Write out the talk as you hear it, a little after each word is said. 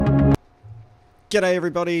G'day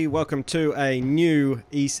everybody, welcome to a new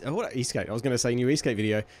Eastgate. I was going to say new Eastgate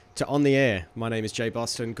video to On The Air. My name is Jay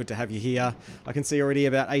Boston, good to have you here. I can see already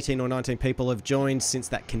about 18 or 19 people have joined since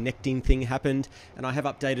that connecting thing happened, and I have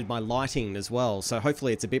updated my lighting as well, so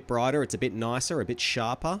hopefully it's a bit brighter, it's a bit nicer, a bit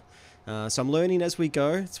sharper. So I'm learning as we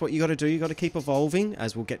go. It's what you got to do, you got to keep evolving,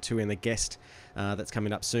 as we'll get to in the guest that's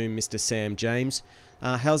coming up soon, Mr. Sam James.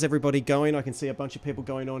 How's everybody going? I can see a bunch of people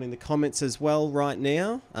going on in the comments as well right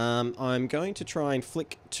now. I'm going to try and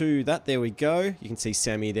flick to that. There we go. You can see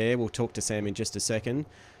Sammy there. We'll talk to Sam in just a second.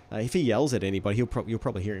 If he yells at anybody, you'll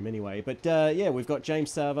probably hear him anyway. But yeah, we've got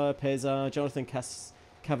James Sava, Pezza, Jonathan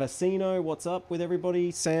Cavassino. What's up with everybody?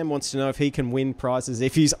 Sam wants to know if he can win prizes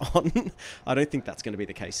if he's on. I don't think that's going to be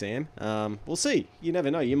the case, Sam. We'll see. You never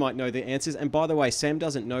know. You might know the answers. And by the way, Sam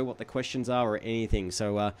doesn't know what the questions are or anything.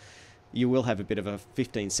 So you will have a bit of a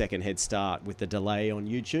 15-second head start with the delay on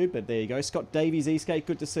YouTube, but there you go. Scott Davies, Eastgate,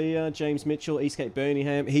 good to see you. James Mitchell, Eastgate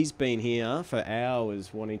Birmingham. He's been here for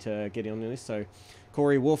hours wanting to get in on this. So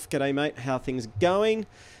Corey Wolf, g'day mate, how things going?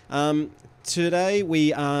 Today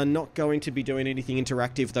we are not going to be doing anything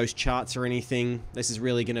interactive, those charts or anything. This is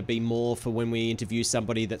really going to be more for when we interview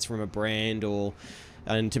somebody that's from a brand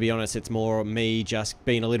and to be honest, it's more me just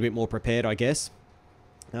being a little bit more prepared, I guess.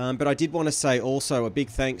 But I did want to say also a big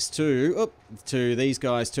thanks to these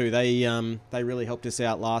guys too. They really helped us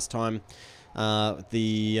out last time.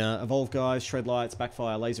 The Evolve guys, Shredlights,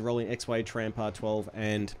 Backfire, Laser Rolling, X-Way, Trampar 12,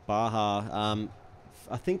 and Baja.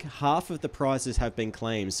 I think half of the prizes have been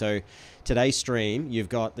claimed. So today's stream, you've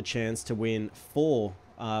got the chance to win four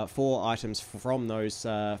items from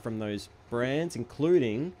those brands,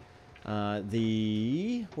 including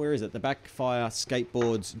where is it? The Backfire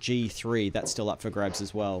Skateboards G3. That's still up for grabs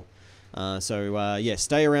as well. Yeah,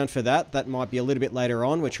 stay around for that. That might be a little bit later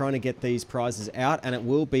on. We're trying to get these prizes out, and it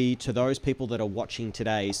will be to those people that are watching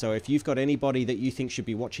today. So if you've got anybody that you think should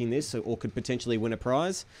be watching this or could potentially win a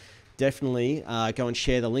prize, definitely go and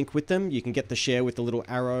share the link with them. You can get the share with the little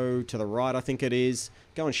arrow to the right, I think it is.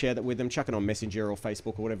 Go and share that with them. Chuck it on Messenger or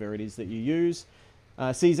Facebook or whatever it is that you use.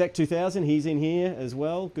 CZAC 2000, he's in here as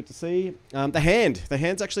well. Good to see. The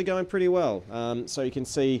hand's actually going pretty well. So you can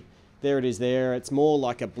see, there it is there. It's more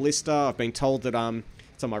like a blister. I've been told that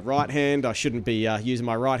it's on my right hand. I shouldn't be using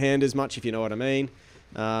my right hand as much, if you know what I mean.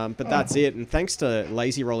 But that's it. And thanks to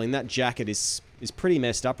Lazy Rolling, that jacket is pretty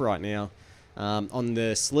messed up right now. On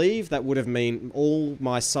the sleeve, that would have mean all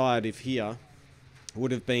my side of here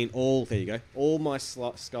would have been there you go. All my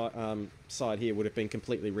side here would have been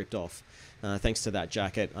completely ripped off. Thanks to that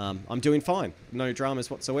jacket. I'm doing fine. No dramas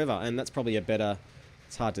whatsoever. And that's probably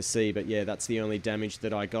it's hard to see, but yeah, that's the only damage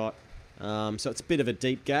that I got. So it's a bit of a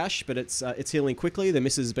deep gash, but it's healing quickly. The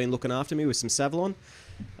missus has been looking after me with some Savlon.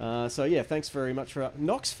 So yeah, thanks very much for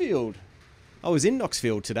Knoxfield. I was in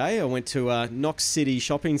Knoxfield today. I went to Knox City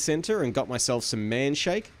Shopping Centre and got myself some man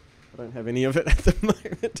shake. I don't have any of it at the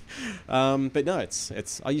moment. But no,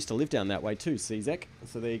 I used to live down that way too, CZAC.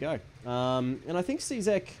 So there you go. And I think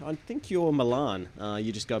CZAC, I think you're Milan.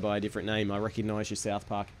 You just go by a different name. I recognise your South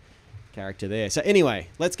Park character there. So anyway,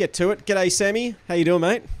 let's get to it. G'day, Sammy. How you doing,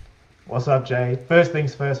 mate? What's up, Jay? First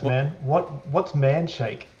things first, man. What's man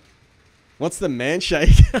shake? What's the man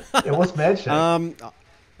shake? Yeah, what's man shake?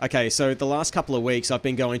 Okay, so the last couple of weeks, I've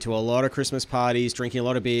been going to a lot of Christmas parties, drinking a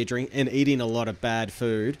lot of beer, and eating a lot of bad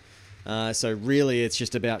food. So really, it's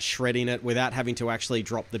just about shredding it without having to actually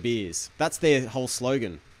drop the beers. That's their whole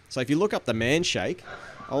slogan. So if you look up the man shake,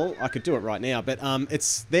 I could do it right now, but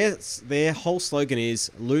it's their whole slogan is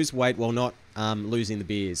lose weight while not losing the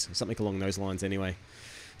beers. Something along those lines anyway.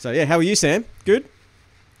 So yeah, how are you, Sam? Good?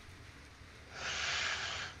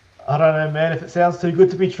 I don't know, man. If it sounds too good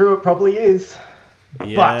to be true, it probably is.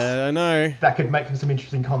 Yeah, but I know. That could make for some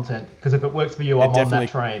interesting content, because if it works for you, I'm on that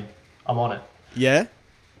train. I'm on it. Yeah?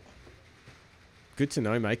 Good to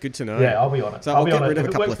know, mate. Good to know. Yeah, I'll be on it. So I'll get rid of a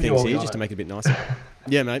couple of things here just to make it a bit nicer.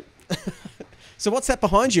 Yeah, mate. So what's that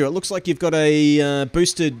behind you? It looks like you've got a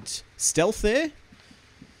boosted stealth there.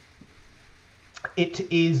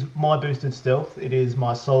 It is my boosted stealth. It is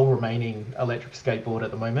my sole remaining electric skateboard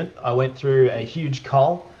at the moment. I went through a huge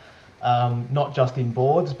cull. Not just in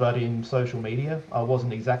boards, but in social media. I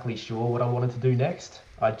wasn't exactly sure what I wanted to do next.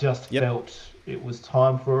 I just felt it was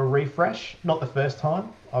time for a refresh. Not the first time.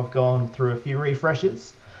 I've gone through a few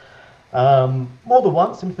refreshes. More than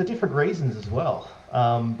once and for different reasons as well.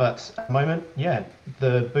 But at the moment, yeah,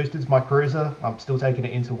 the Boosted's my cruiser. I'm still taking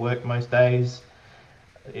it into work most days.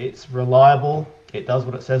 It's reliable. It does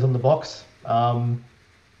what it says on the box.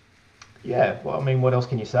 Yeah, well, I mean, what else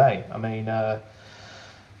can you say? I mean, out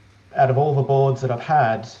of all the boards that I've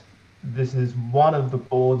had, this is one of the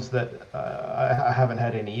boards that I haven't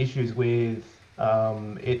had any issues with.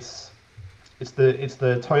 It's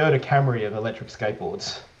the Toyota Camry of electric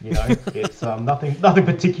skateboards. You know, it's nothing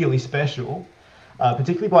particularly special,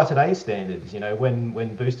 particularly by today's standards. You know,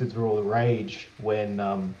 when boosters were all the rage,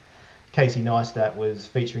 when Casey Neistat was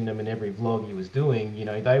featuring them in every vlog he was doing, you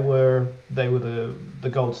know, they were the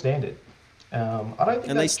gold standard. I don't think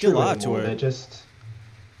And they that's still true are anymore. to They're just.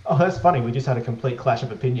 Oh, that's funny. We just had a complete clash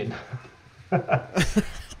of opinion.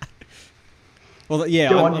 Well, yeah,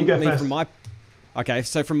 Go on, I you go mean, first. Okay,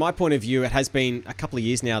 so from my point of view, it has been a couple of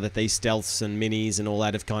years now that these stealths and minis and all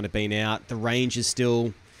that have kind of been out. The range is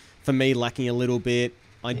still, for me, lacking a little bit.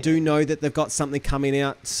 I do know that they've got something coming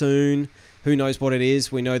out soon. Who knows what it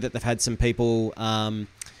is? We know that they've had some people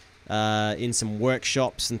in some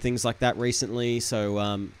workshops and things like that recently.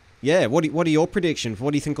 So, yeah, what are your predictions?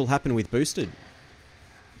 What do you think will happen with Boosted?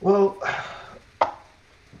 Well,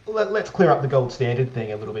 let's clear up the gold standard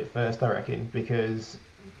thing a little bit first, I reckon, because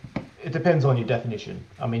it depends on your definition.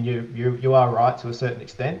 I mean, you are right to a certain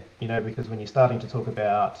extent, you know, because when you're starting to talk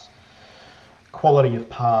about quality of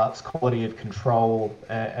parts, quality of control,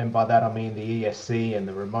 and by that I mean the ESC and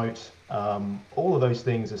the remote, all of those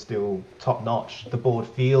things are still top notch. The board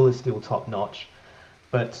feel is still top notch,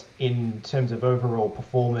 but in terms of overall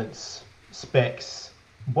performance, specs,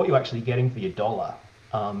 what you're actually getting for your dollar,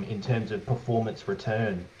 in terms of performance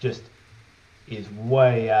return, just is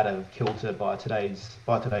way out of kilter by today's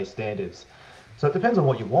standards. So it depends on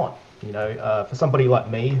what you want. You know, for somebody like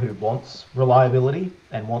me who wants reliability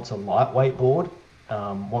and wants a lightweight board,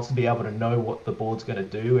 wants to be able to know what the board's going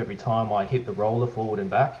to do every time I hit the roller forward and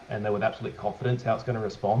back, and know with absolute confidence how it's going to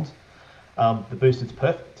respond, the Boosted's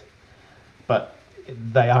perfect. But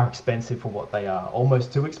they are expensive for what they are.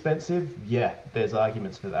 Almost too expensive. Yeah, there's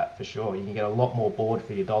arguments for that for sure. You can get a lot more board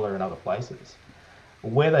for your dollar in other places.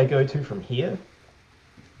 Where they go to from here,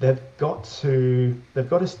 they've got to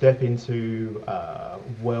step into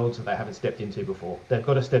worlds that they haven't stepped into before. They've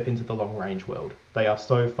got to step into the long range world. They are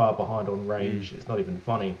so far behind on range, it's not even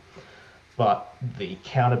funny. But the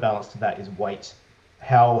counterbalance to that is weight.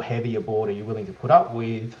 How heavy a board are you willing to put up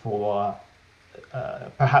with for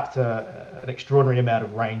perhaps an extraordinary amount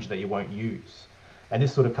of range that you won't use? And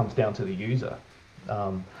this sort of comes down to the user.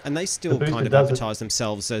 And they still kind of advertise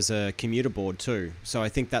themselves as a commuter board too. So I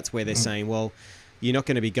think that's where they're saying, well, you're not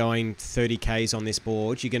going to be going 30 Ks on this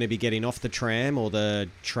board. You're going to be getting off the tram or the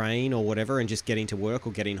train or whatever and just getting to work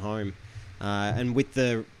or getting home. And with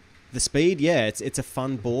the speed, yeah, it's a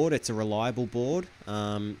fun board. It's a reliable board.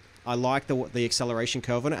 I like the acceleration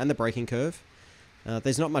curve on it and the braking curve.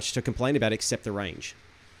 There's not much to complain about except the range.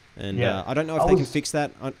 And I don't know if they can fix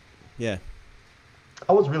that. Yeah.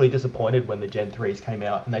 I was really disappointed when the Gen 3s came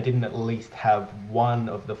out and they didn't at least have one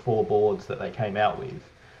of the 4 boards that they came out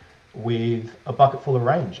with a bucket full of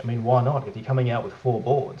range. I mean, why not? If you're coming out with 4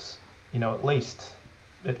 boards, you know, at least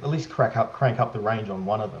crank up the range on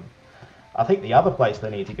one of them. I think the other place they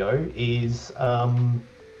need to go is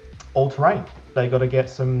all-terrain. They got to get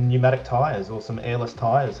some pneumatic tires or some airless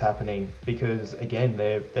tires happening, because again,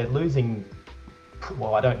 they're losing.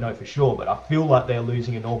 Well, I don't know for sure, but I feel like they're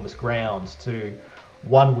losing enormous ground to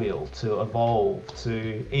One Wheel, to Evolve,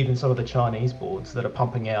 to even some of the Chinese boards that are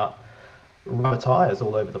pumping out rubber tires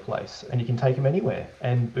all over the place, and you can take them anywhere,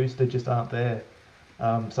 and Booster just aren't there.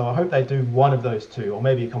 So I hope they do one of those two, or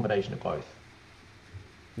maybe a combination of both.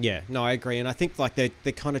 Yeah, no, I agree. And I think like they're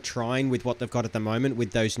kind of trying with what they've got at the moment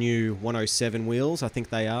with those new 107 wheels. I think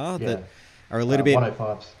they are, that are a little bit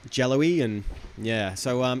 105s. jello-y, and yeah.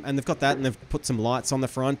 So and they've got that, and they've put some lights on the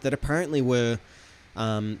front that apparently were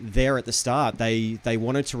there at the start. They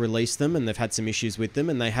wanted to release them, and they've had some issues with them,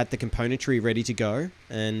 and they had the componentry ready to go,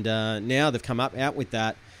 and now they've come out with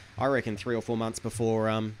that. I reckon 3 or 4 months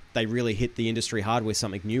before they really hit the industry hard with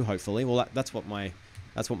something new. Hopefully, well, that's what my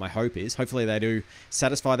hope is. Hopefully, they do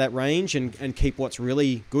satisfy that range and keep what's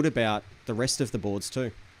really good about the rest of the boards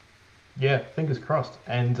too. Yeah, fingers crossed.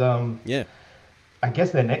 And yeah, I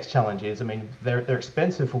guess their next challenge is, I mean, they're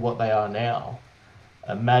expensive for what they are now.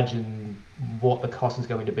 Imagine what the cost is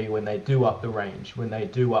going to be when they do up the range, when they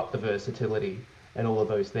do up the versatility and all of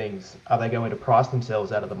those things. Are they going to price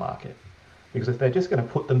themselves out of the market? Because if they're just going to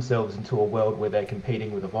put themselves into a world where they're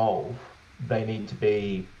competing with Evolve, they need to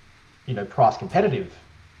be, you know, price competitive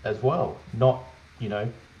as well. Not, you know,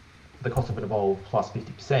 the cost of an Evolve plus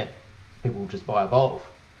 50%. People will just buy Evolve.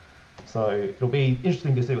 So it'll be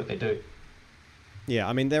interesting to see what they do. Yeah,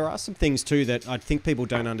 I mean, there are some things too that I think people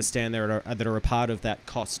don't understand that are a part of that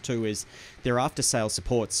cost too, is their after-sale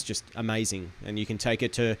support's just amazing. And you can take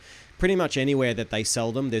it to pretty much anywhere that they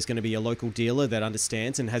sell them, there's going to be a local dealer that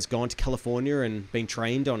understands and has gone to California and been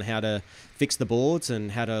trained on how to fix the boards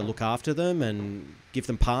and how to look after them and give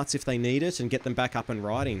them parts if they need it and get them back up and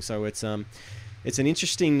riding. So it's an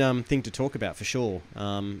interesting thing to talk about for sure,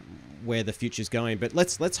 where the future's going. But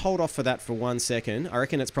let's hold off for that for 1 second. I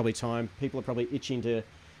reckon it's probably time. People are probably itching to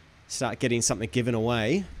start getting something given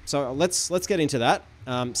away. So let's get into that.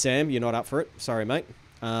 Sam, you're not up for it. Sorry, mate.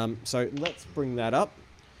 So let's bring that up.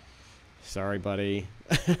 Sorry, buddy.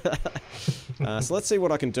 So let's see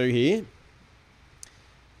what I can do here.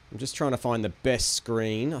 I'm just trying to find the best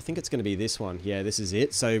screen. I think it's going to be this one. Yeah, this is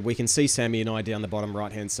it. So we can see Sammy and I down the bottom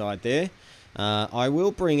right-hand side there. I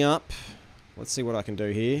will bring up... Let's see what I can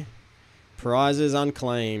do here. Prizes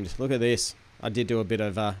unclaimed. Look at this. I did do a bit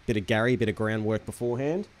of Gary, bit of groundwork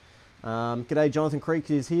beforehand. G'day, Jonathan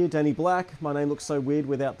Creek is here. Danny Black. My name looks so weird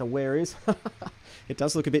without the where is. It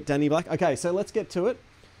does look a bit Danny Black. Okay, so let's get to it.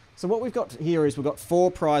 So what we've got here is we've got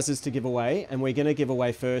 4 prizes to give away, and we're going to give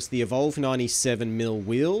away first the Evolve 97mm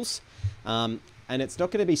wheels. And it's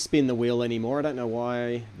not going to be spin the wheel anymore. I don't know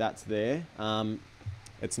why that's there.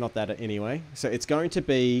 It's not that anyway. So it's going to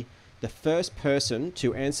be the first person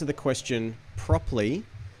to answer the question properly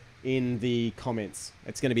in the comments.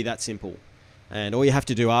 It's going to be that simple. And all you have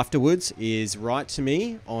to do afterwards is write to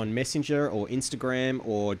me on Messenger or Instagram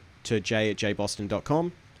or to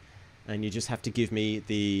j@jboston.com. And you just have to give me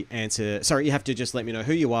the answer. Sorry, you have to just let me know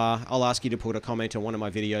who you are. I'll ask you to put a comment on one of my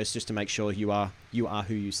videos just to make sure you are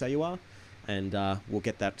who you say you are. And we'll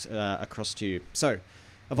get that across to you. So,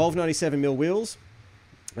 Evolve 97mm wheels.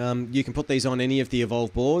 You can put these on any of the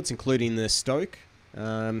Evolve boards, including the Stoke.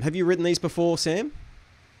 Have you ridden these before, Sam?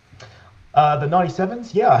 The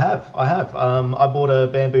 97s? Yeah, I have. I bought a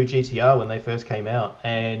Bamboo GTR when they first came out,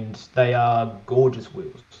 and they are gorgeous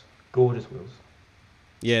wheels. Gorgeous wheels.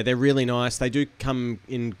 Yeah, they're really nice. They do come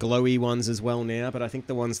in glowy ones as well now, but I think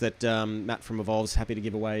the ones that Matt from Evolve's happy to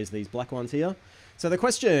give away is these black ones here. So the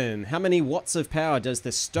question, how many watts of power does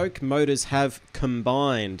the Stoke motors have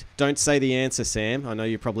combined? Don't say the answer, Sam. I know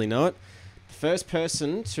you probably know it. The first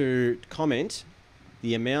person to comment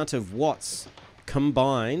the amount of watts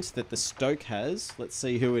combined that the Stoke has. Let's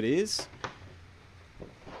see who it is.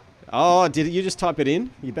 Oh, did you just type it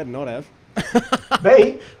in? You better not have.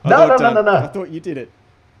 Me? No. I thought you did it.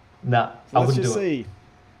 No, I Let's wouldn't just do it. see.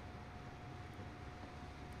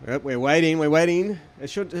 Yep, we're waiting.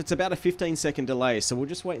 It's about a 15-second delay, so we'll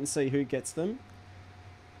just wait and see who gets them.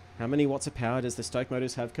 How many watts of power does the Stoke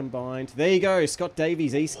motors have combined? There you go, Scott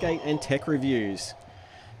Davies, eSkate and Tech Reviews.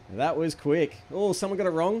 That was quick. Oh, someone got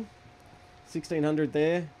it wrong. 1600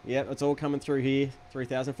 there. Yep, it's all coming through here.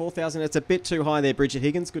 3000, 4000. It's a bit too high there, Bridget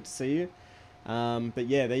Higgins. Good to see you. But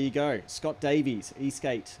yeah, there you go. Scott Davies,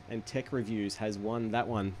 eSkate and Tech Reviews has won that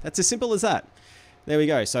one. That's as simple as that. There we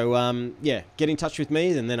go. So yeah, get in touch with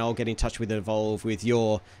me, and then I'll get in touch with Evolve with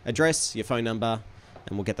your address, your phone number,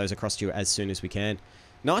 and we'll get those across to you as soon as we can.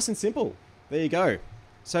 Nice and simple. There you go.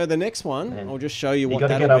 So the next one, I'll just show you what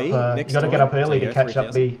that'll be. You got to get up early to catch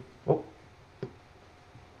up the... Oh.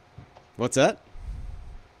 What's that?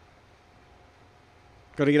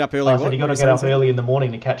 Got to get up early. I said you got to get up early in the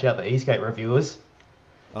morning to catch out the eSkate reviewers.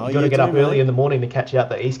 You got to get up early in the morning to catch out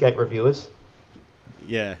the eSkate reviewers.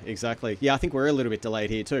 Yeah, exactly. Yeah, I think we're a little bit delayed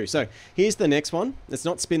here too. So here's the next one. It's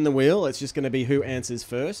not spin the wheel. It's just going to be who answers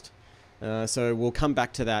first. So we'll come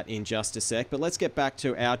back to that in just a sec. But let's get back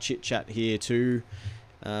to our chit chat here too,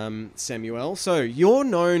 Samuel. So you're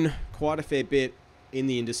known quite a fair bit in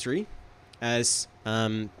the industry as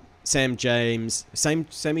Sammy J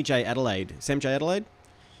Adelaide. Sam J Adelaide?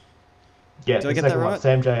 Yeah, did I get that right?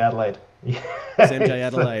 Sam J Adelaide. Sam J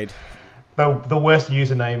Adelaide. The worst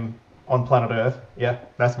username on planet Earth. Yeah,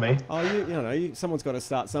 that's me. Oh, you know, someone's got to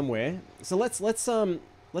start somewhere. So let's not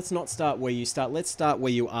start where you start. Let's start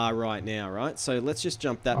where you are right now, right? So let's just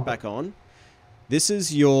jump that back on. This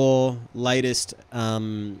is your latest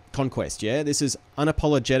conquest, yeah? This is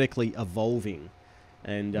unapologetically evolving.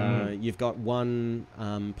 And you've got one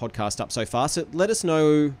podcast up so far. So let us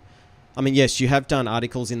know. I mean, yes, you have done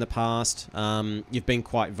articles in the past. You've been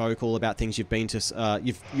quite vocal about things you've been to.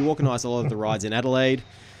 You organised a lot of the rides in Adelaide.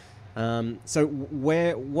 So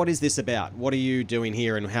what is this about? What are you doing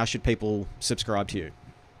here, and how should people subscribe to you?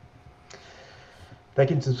 They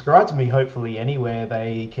can subscribe to me hopefully anywhere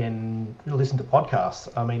they can listen to podcasts.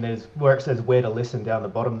 I mean, there's where it says where to listen down the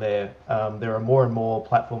bottom there. There are more and more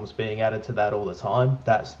platforms being added to that all the time.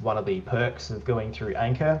 That's one of the perks of going through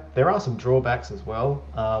Anchor. There are some drawbacks as well.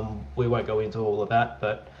 We won't go into all of that,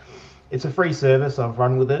 but it's a free service. I've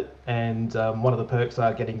run with it, and one of the perks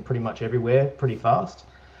are getting pretty much everywhere pretty fast.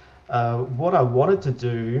 What I wanted to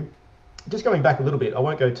do just going back a little bit, I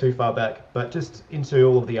won't go too far back, but just into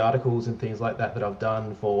all of the articles and things like that that I've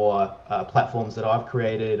done for platforms that I've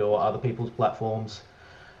created or other people's platforms.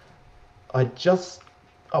 I just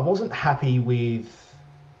I wasn't happy with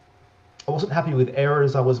I wasn't happy with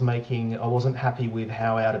errors I was making. I wasn't happy with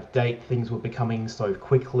how out of date things were becoming so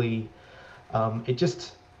quickly. It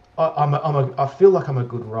just I feel like I'm a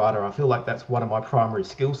good writer. I feel like that's one of my primary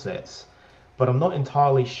skill sets, but I'm not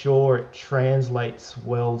entirely sure it translates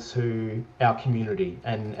well to our community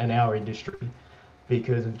and our industry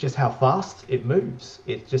because of just how fast it moves.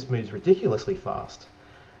 It just moves ridiculously fast.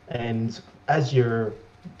 And as you're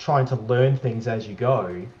trying to learn things as you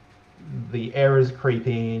go, the errors creep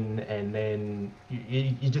in, and then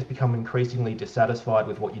you just become increasingly dissatisfied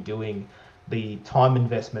with what you're doing. The time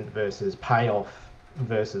investment versus payoff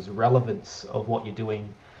versus relevance of what you're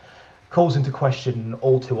doing calls into question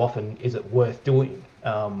all too often, is it worth doing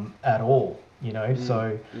at all? You know,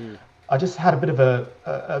 so I just had a bit of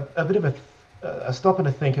a bit of a stop and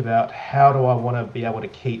a think about how do I want to be able to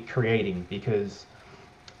keep creating, because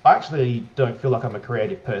I actually don't feel like I'm a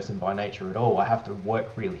creative person by nature at all. I have to work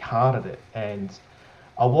really hard at it, and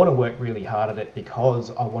I want to work really hard at it because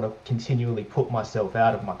I want to continually put myself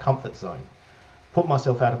out of my comfort zone. Put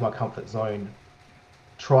myself out of my comfort zone,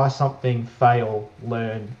 try something, fail,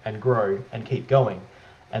 learn, and grow, and keep going.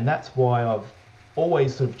 And that's why I've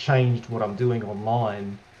always sort of changed what I'm doing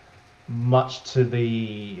online, much to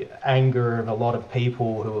the anger of a lot of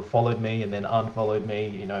people who have followed me and then unfollowed me.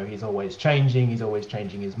 You know, he's always changing. He's always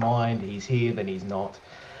changing his mind. He's here, then he's not.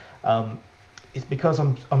 It's because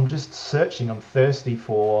I'm just searching. I'm thirsty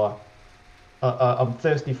for. I'm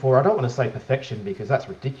thirsty for. I don't want to say perfection because that's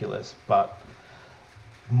ridiculous, but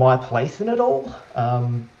my place in it all.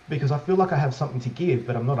 Because I feel like I have something to give,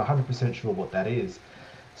 but I'm not 100% sure what that is.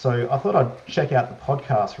 So I thought I'd check out the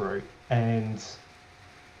podcast route and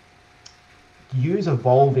use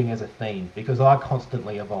evolving as a theme, because I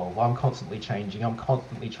constantly evolve. I'm constantly changing. I'm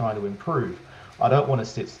constantly trying to improve. I don't want to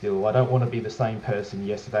sit still. I don't want to be the same person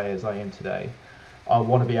yesterday as I am today. I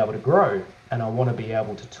want to be able to grow, and I want to be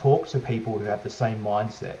able to talk to people who have the same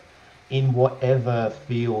mindset in whatever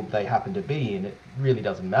field they happen to be in. It really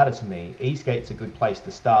doesn't matter to me. Eskate's a good place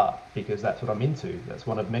to start because that's what I'm into. That's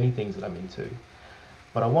one of many things that I'm into.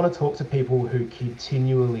 But I want to talk to people who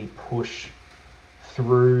continually push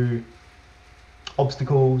through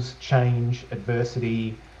obstacles, change,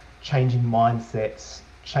 adversity, changing mindsets,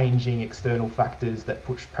 changing external factors that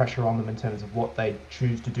push pressure on them in terms of what they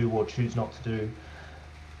choose to do or choose not to do.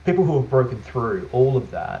 People who have broken through all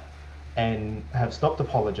of that and have stopped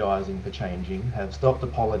apologizing for changing, have stopped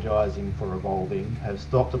apologizing for evolving, have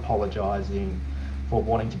stopped apologizing for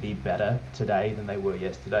wanting to be better today than they were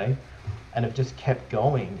yesterday, and have just kept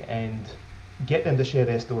going, and get them to share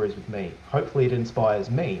their stories with me. Hopefully it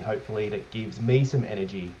inspires me. Hopefully it gives me some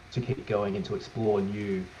energy to keep going and to explore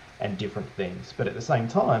new and different things. But at the same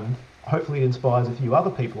time, hopefully it inspires a few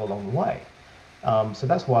other people along the way. So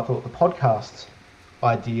that's why I thought the podcast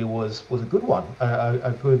idea was a good one,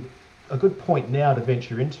 a good point now to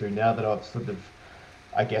venture into, now that I've sort of,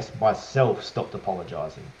 I guess, myself stopped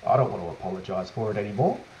apologizing. I don't want to apologize for it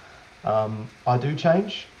anymore. I do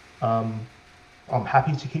change. I'm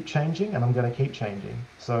happy to keep changing, and I'm going to keep changing.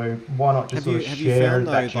 So why not just share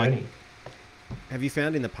that journey? Have you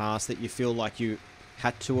found in the past that you feel like you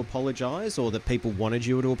had to apologise, or that people wanted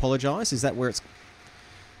you to apologise? Is that where it's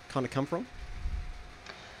kind of come from?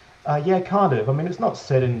 Yeah, kind of. I mean, it's not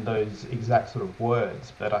said in those exact sort of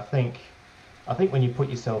words, but I think when you put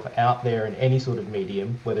yourself out there in any sort of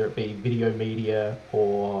medium, whether it be video media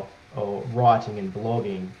or writing and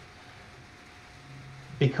blogging,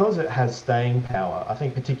 because it has staying power, I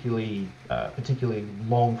think particularly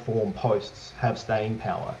long form posts have staying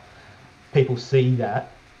power. People see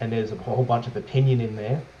that, and there's a whole bunch of opinion in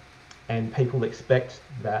there, and people expect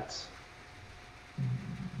that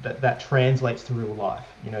translates to real life.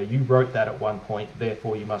 You know, you wrote that at one point,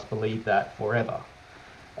 therefore you must believe that forever.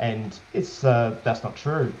 And it's that's not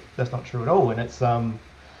true. That's not true at all. And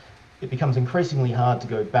it becomes increasingly hard to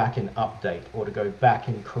go back and update, or to go back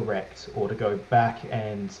and correct, or to go back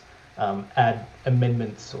and add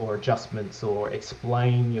amendments or adjustments, or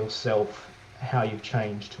explain yourself how you've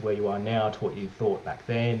changed to where you are now to what you thought back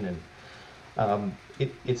then. And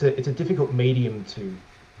it's a difficult medium to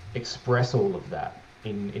express all of that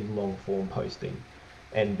in long form posting.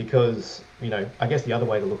 And because, you know, I guess the other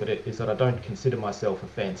way to look at it is that I don't consider myself a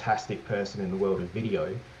fantastic person in the world of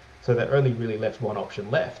video. So that only really left one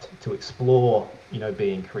option left to explore, you know,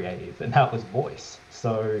 being creative, and that was voice.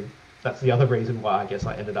 So that's the other reason why I guess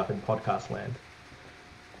I ended up in podcast land.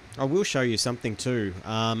 I will show you something too.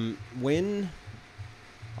 When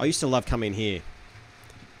I used to love coming here.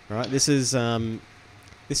 Right, this is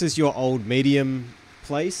your old medium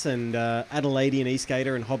place, and Adelaidean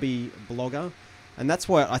e-skater and hobby blogger, and that's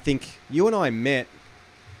why I think you and I met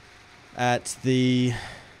at the.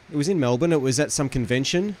 It was in Melbourne. It was at some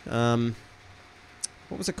convention.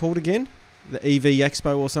 What was it called again? The EV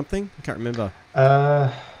Expo or something? I can't remember.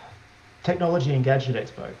 Technology and Gadget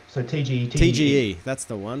Expo. So TGE. TGE, that's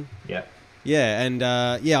the one. Yeah. Yeah, and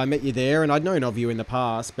I met you there, and I'd known of you in the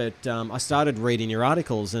past, but I started reading your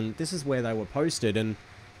articles, and this is where they were posted, and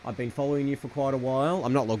I've been following you for quite a while.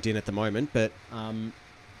 I'm not logged in at the moment, but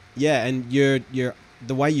yeah, and you're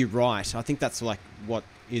the way you write, I think that's like what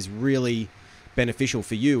is really beneficial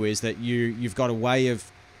for you, is that you've got a way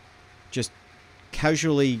of just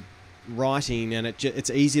casually writing, and it's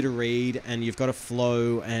easy to read, and you've got a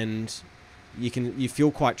flow, and you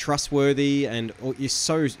feel quite trustworthy, and you're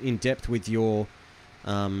so in depth with your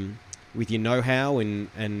know-how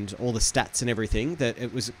and all the stats and everything that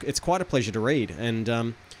it's quite a pleasure to read.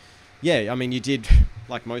 And yeah, I mean, you did,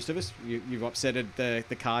 like most of us, you've upsetted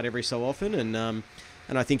the card every so often, and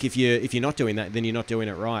I think if you're not doing that, then you're not doing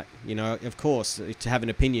it right. You know, of course, to have an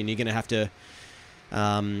opinion, you're going to have to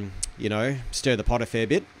stir the pot a fair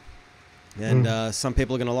bit, and some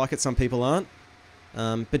people are going to like it, some people aren't.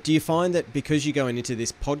 But do you find that because you're going into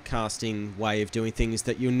this podcasting way of doing things,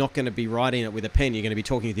 that you're not going to be writing it with a pen, you're going to be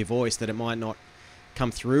talking with your voice, that it might not come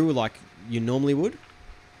through like you normally would?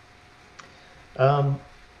 Well,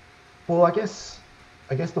 I guess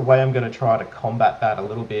the way I'm going to try to combat that a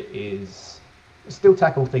little bit is still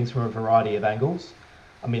tackle things from a variety of angles.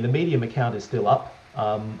 I mean, the Medium account is still up.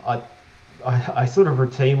 I sort of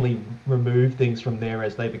routinely remove things from there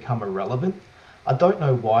as they become irrelevant. I don't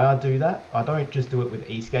know why I do that. I don't just do it with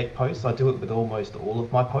eSkate posts. I do it with almost all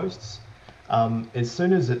of my posts. As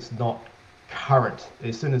soon as it's not current,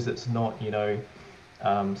 as soon as it's not,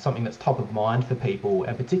 something that's top of mind for people,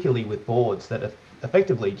 and particularly with boards that have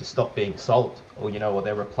effectively just stop being sold, or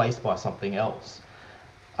they're replaced by something else,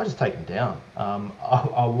 I just take them down.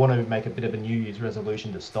 I want to make a bit of a New Year's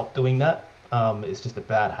resolution to stop doing that. It's just a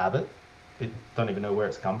bad habit. I don't even know where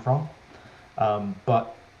it's come from.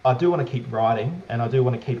 But I do want to keep writing, and I do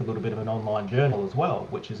want to keep a little bit of an online journal as well,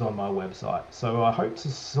 which is on my website. So I hope to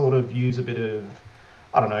sort of use a bit of,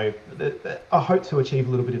 I hope to achieve a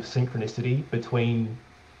little bit of synchronicity between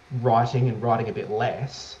writing and writing a bit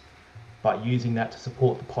less, but using that to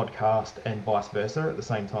support the podcast and vice versa at the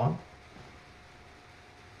same time.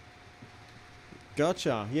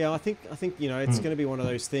 Gotcha. Yeah, I think it's going to be one of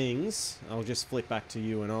those things. I'll just flip back to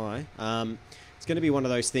you and I. It's going to be one of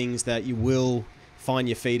those things that you will find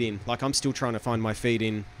your feet in. Like, I'm still trying to find my feet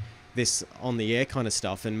in this on the air kind of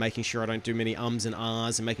stuff, and making sure I don't do many ums and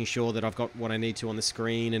ahs, and making sure that I've got what I need to on the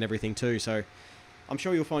screen and everything too. So I'm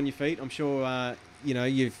sure you'll find your feet. I'm sure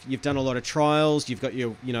you've done a lot of trials. You've got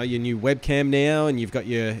your your new webcam now, and you've got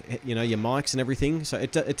your your mics and everything. So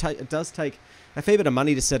it does take a fair bit of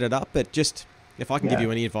money to set it up, but just if I can give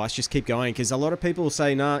you any advice, just keep going, because a lot of people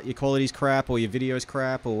say, nah, your quality's crap, or your video's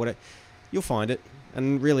crap, or whatever. You'll find it.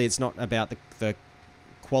 And really, it's not about the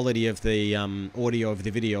quality of the audio of the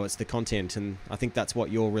video, it's the content. And I think that's what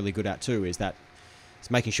you're really good at too, is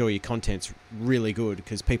making sure your content's really good,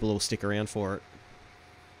 because people will stick around for it.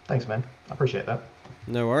 Thanks, man. I appreciate that.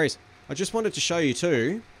 No worries. I just wanted to show you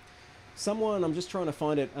too. I'm just trying to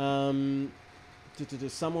find it.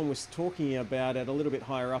 Someone was talking about it a little bit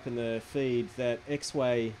higher up in the feed, that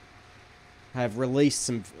X-Way have released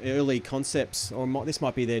some early concepts, or this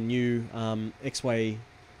might be their new X-Way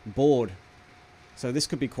board. So this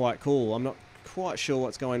could be quite cool. I'm not quite sure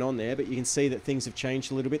what's going on there, but you can see that things have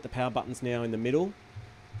changed a little bit. The power button's now in the middle.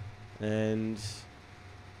 And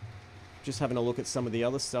just having a look at some of the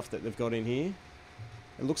other stuff that they've got in here.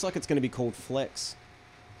 It looks like it's going to be called Flex.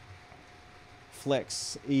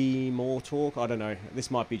 Flex more torque. I don't know.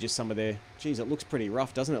 This might be just some of their. Geez, it looks pretty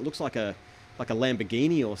rough, doesn't it? It looks like a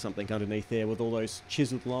Lamborghini or something underneath there with all those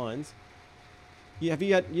chiseled lines.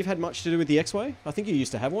 You've had much to do with the X-Way? I think you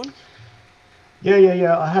used to have one.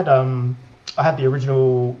 Yeah. I had the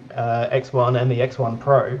original X1 and the X1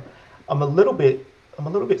 Pro. I'm a little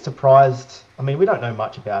bit surprised. I mean, we don't know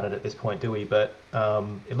much about it at this point, do we? But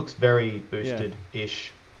it looks very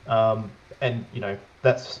boosted-ish, and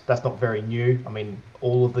that's not very new. I mean,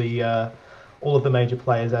 all of the major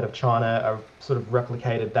players out of China are sort of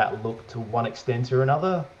replicated that look to one extent or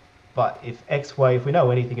another. But if we know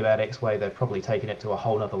anything about X-Way, they've probably taken it to a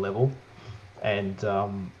whole nother level. And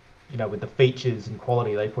with the features and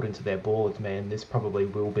quality they put into their boards, man, this probably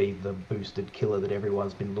will be the boosted killer that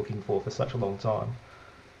everyone's been looking for such a long time.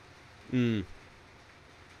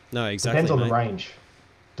 No, exactly. Depends on the range.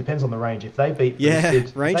 Depends on the range. If they beat Yeah,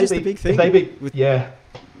 boosted, range is the big thing. If they beat, with, yeah.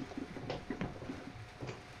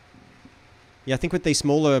 Yeah, I think with these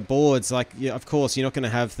smaller boards, like, yeah, of course, you're not going to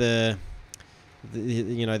have the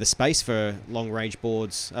you know, the space for long range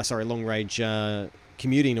boards. Long range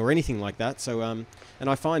commuting or anything like that. So, and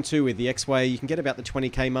I find too with the X-Way, you can get about the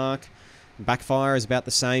 20k mark. Backfire is about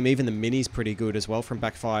the same. Even the Mini's pretty good as well from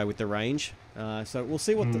Backfire with the range. So we'll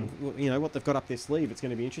see what what they've got up their sleeve. It's going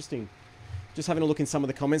to be interesting. Just having a look in some of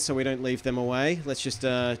the comments so we don't leave them away. Let's just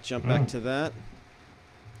jump back to that.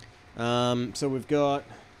 So we've got,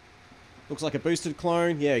 looks like a boosted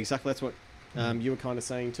clone. Yeah, exactly. That's what you were kind of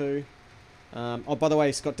saying too. Oh, by the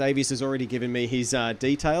way, Scott Davies has already given me his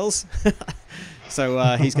details.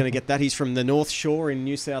 So he's going to get that. He's from the North Shore in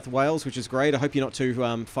New South Wales, which is great. I hope you're not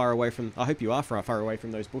too far away from... I hope you are far away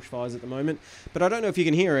from those bushfires at the moment. But I don't know if you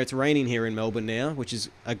can hear it. It's raining here in Melbourne now, which is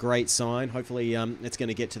a great sign. Hopefully it's going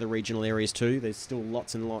to get to the regional areas too. There's still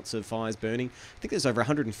lots and lots of fires burning. I think there's over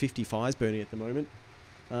 150 fires burning at the moment.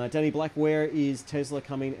 Danny Black, when is Tesla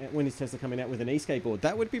coming out with an e-skateboard?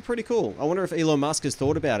 That would be pretty cool. I wonder if Elon Musk has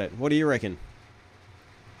thought about it. What do you reckon?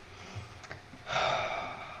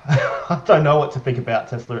 I don't know what to think about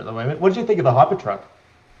Tesla at the moment. What did you think of the Hypertruck?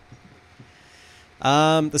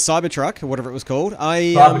 The Cybertruck, or whatever it was called.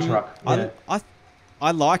 Cybertruck, yeah.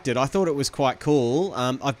 I liked it. I thought it was quite cool.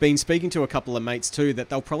 I've been speaking to a couple of mates too that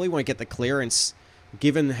they'll probably won't get the clearance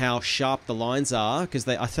given how sharp the lines are, because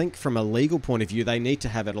I think from a legal point of view, they need to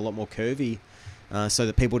have it a lot more curvy so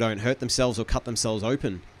that people don't hurt themselves or cut themselves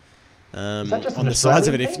open Is that just on the sides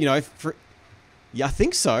of it. If you know, yeah, I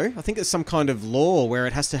think so. I think there's some kind of law where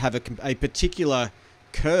it has to have a particular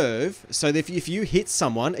curve, so that if you hit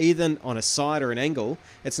someone either on a side or an angle,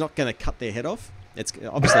 it's not going to cut their head off. It's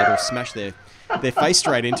obviously it'll smash their face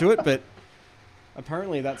straight into it, but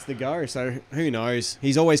apparently that's the go. So who knows?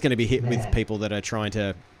 He's always going to be hit with people that are trying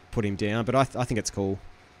to put him down, but I think it's cool.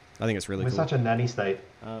 I think it's really cool. We're such a nanny state.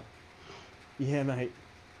 Yeah, mate.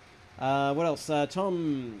 What else?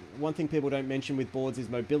 Tom, one thing people don't mention with boards is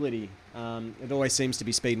mobility. It always seems to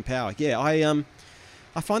be speed and power. Yeah,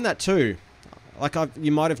 I find that too. Like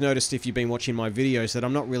you might have noticed if you've been watching my videos that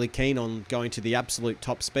I'm not really keen on going to the absolute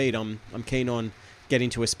top speed. I'm keen on getting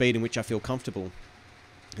to a speed in which I feel comfortable.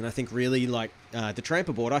 And I think really like the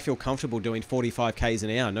Tramper board, I feel comfortable doing 45 k's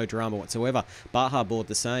an hour, no drama whatsoever. Baja board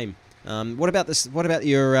the same. What about this? What about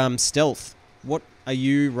your Stealth? What are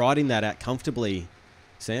you riding that at comfortably,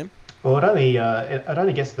 Sam? Well, it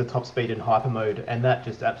only gets to the top speed in hyper mode, and that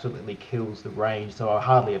just absolutely kills the range. So I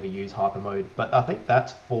hardly ever use hyper mode. But I think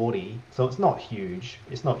that's 40, so it's not huge.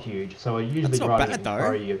 It's not huge. So I usually ride it in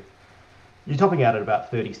pro. You're topping out at about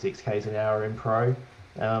 36 k's an hour in pro,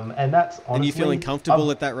 and that's honestly. And you feeling comfortable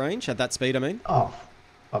at that range, at that speed? I mean. Oh,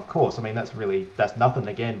 of course. I mean that's nothing.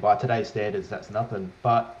 Again, by today's standards, that's nothing.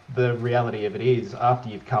 But the reality of it is, after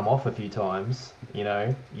you've come off a few times, you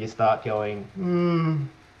know, you start going,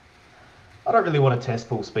 I don't really want to test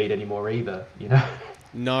full speed anymore either, you know?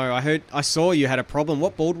 No, I saw you had a problem.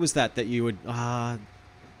 What board was that you would... it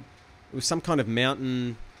was some kind of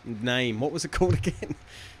mountain name. What was it called again?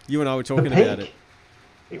 You and I were talking about it.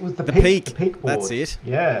 It was the Peak. The Peak board. That's it.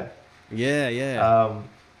 Yeah. Yeah.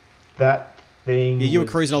 That thing... Yeah, you were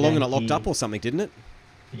cruising along and it locked up or something, didn't it?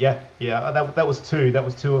 Yeah. That was two. That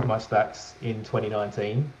was two of my stacks in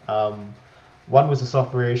 2019. One was a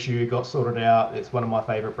software issue, got sorted out. It's one of my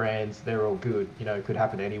favorite brands. They're all good. You know, it could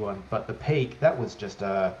happen to anyone. But the Peak, that was just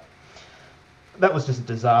a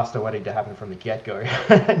disaster waiting to happen from the get-go.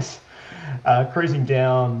 And cruising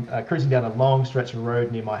down a long stretch of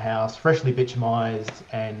road near my house, freshly bituminized,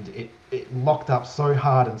 and it locked up so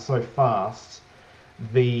hard and so fast.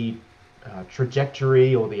 The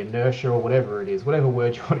trajectory or the inertia or whatever it is, whatever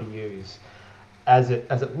word you want to use, as it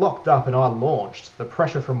locked up and I launched, the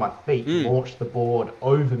pressure from my feet launched the board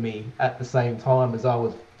over me at the same time as I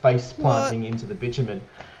was face planting into the bitumen.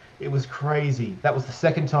 It was crazy. That was the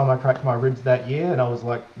second time I cracked my ribs that year, and I was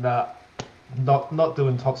like, nah, not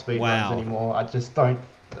doing top speed runs anymore. I just don't.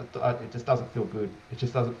 It just doesn't feel good. It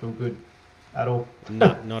just doesn't feel good at all.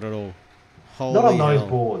 No, not at all. Holy not on those hell.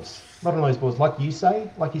 Boards. Not on those boards. Like you say,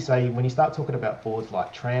 when you start talking about boards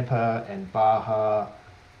like Tramper and Baja,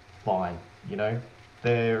 fine. You know,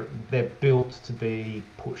 they're built to be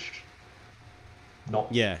pushed,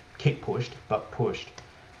 not kick pushed, but pushed.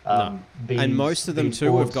 And most of them too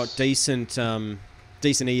boards, have got decent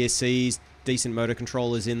ESCs, decent motor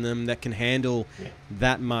controllers in them that can handle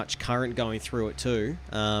that much current going through it too.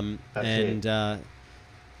 Some of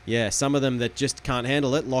them that just can't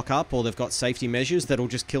handle it lock up, or they've got safety measures that'll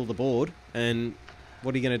just kill the board. And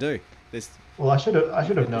what are you going to do? Well, I should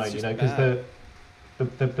have known, you know, because the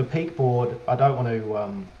the Peak board, I don't want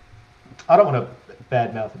to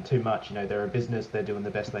badmouth them too much. You know, they're a business, they're doing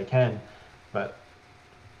the best they can, but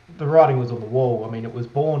the writing was on the wall. I mean, it was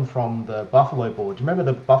born from the Buffalo board. Do you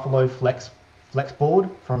remember the Buffalo Flex board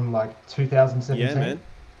from like 2017? Yeah, man.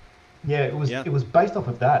 Yeah, Yeah. it was based off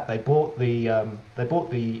of that. They bought the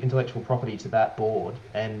intellectual property to that board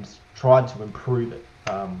and tried to improve it.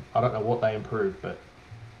 I don't know what they improved, but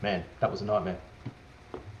man, that was a nightmare.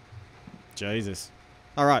 Jesus.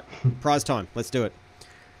 All right, prize time. Let's do it.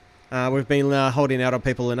 We've been holding out on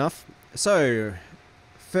people enough. So,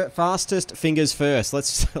 fastest fingers first.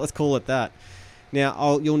 Let's call it that.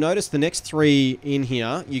 Now, you'll notice the next three in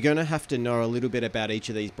here, you're going to have to know a little bit about each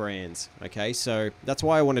of these brands. Okay, so that's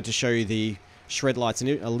why I wanted to show you the Shred lights a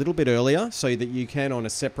little bit earlier, so that you can, on a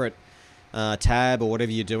separate tab or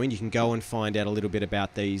whatever you're doing, you can go and find out a little bit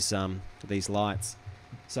about these lights.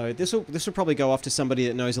 So this will probably go off to somebody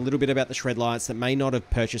that knows a little bit about the Shred lights that may not have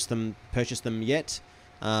purchased them yet,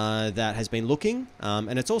 that has been looking,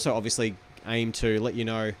 and it's also obviously aimed to let you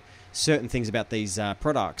know certain things about these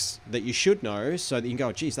products that you should know, so that you can go,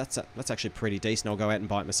 geez, that's actually pretty decent. I'll go out and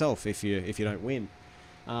buy it myself if you don't win.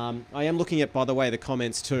 I am looking at, by the way, the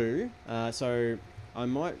comments too, so I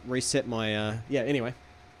might reset my yeah. Anyway,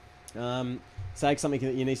 Sag, something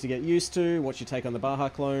that you need to get used to. What's your take on the Baja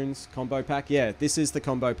clones combo pack? Yeah, this is the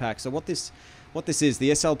combo pack. So what this is,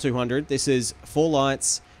 the SL200. This is 4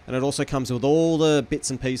 lights, and it also comes with all the bits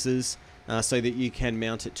and pieces, so that you can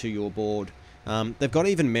mount it to your board. They've got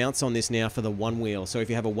even mounts on this now for the one wheel. So if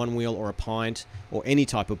you have a one wheel or a pint or any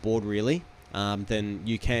type of board really, then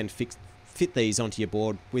you can fit these onto your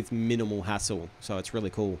board with minimal hassle. So it's really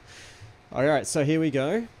cool. All right, so here we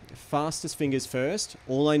go. Fastest fingers first.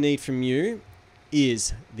 All I need from you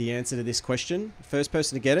is the answer to this question. First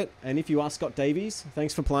person to get it. And if you are Scott Davies,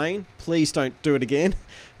 thanks for playing. Please don't do it again.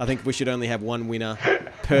 I think we should only have one winner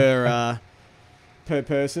per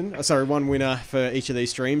person. Sorry, one winner for each of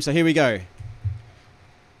these streams. So here we go.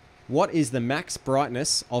 What is the max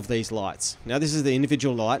brightness of these lights? Now, this is the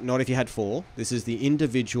individual light, not if you had 4. This is the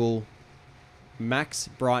individual max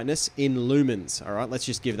brightness in lumens. All right, let's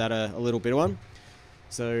just give that a little bit of one.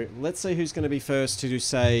 So let's see who's going to be first to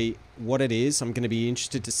say what it is. I'm going to be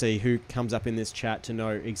interested to see who comes up in this chat to know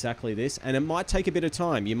exactly this. And it might take a bit of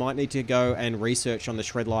time. You might need to go and research on the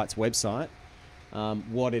Shred Lights website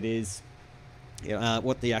what it is.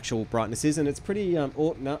 What the actual brightness is, and it's pretty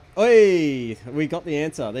Oi! We got the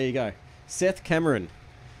answer. There you go. Seth Cameron.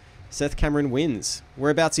 Seth Cameron wins.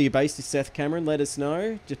 Whereabouts are you based, Seth Cameron? Let us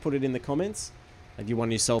know. Just put it in the comments. And you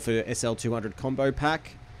won yourself a SL200 combo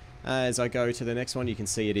pack. As I go to the next one, you can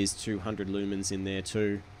see it is 200 lumens in there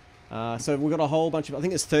too. So we've got a whole bunch of, I think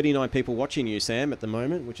there's 39 people watching you, Sam, at the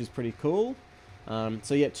moment, which is pretty cool.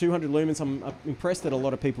 So yeah, 200 lumens. I'm impressed that a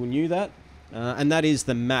lot of people knew that. And that is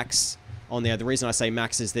the max on there. The reason I say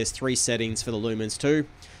max is there's 3 settings for the lumens too.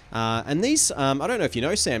 And these, I don't know if you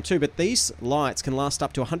know, Sam, too, but these lights can last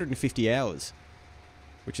up to 150 hours,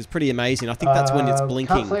 which is pretty amazing. I think that's when it's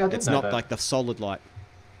blinking. It's not like the solid light.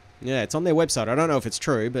 Yeah, it's on their website. I don't know if it's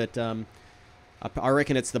true, but I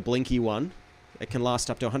reckon it's the blinky one. It can last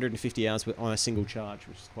up to 150 hours on a single charge,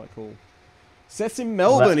 which is quite cool. Seth's in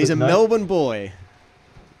Melbourne. Well, he's a Melbourne boy.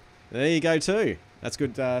 There you go, too. That's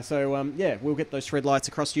good. Yeah, we'll get those Shred lights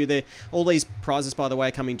across to you there. All these prizes, by the way,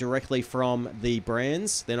 are coming directly from the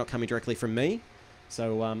brands. They're not coming directly from me.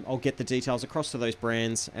 So I'll get the details across to those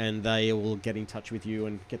brands, and they will get in touch with you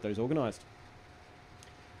and get those organised.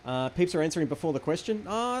 Peeps are answering before the question.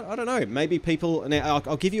 I don't know. Maybe people... Now,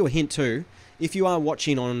 I'll give you a hint too. If you are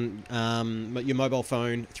watching on your mobile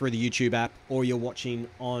phone through the YouTube app, or you're watching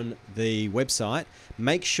on the website,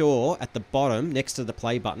 make sure at the bottom, next to the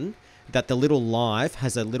play button, that the little live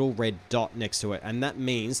has a little red dot next to it, and that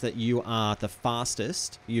means that you are the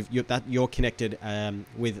fastest. You're connected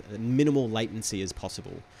with minimal latency as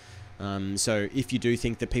possible. So if you do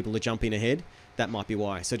think that people are jumping ahead, that might be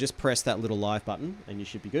why. So just press that little live button, and you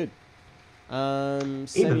should be good. Either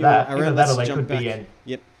that, or they could be.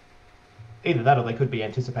 Yep. Either that, or they could be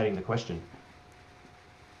anticipating the question.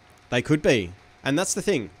 They could be. And that's the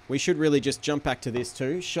thing. We should really just jump back to this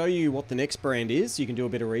too. Show you what the next brand is. You can do a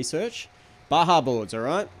bit of research. Baja boards, all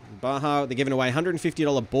right? Baja, they're giving away a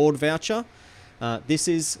 $150 board voucher. This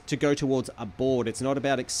is to go towards a board. It's not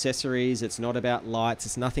about accessories. It's not about lights.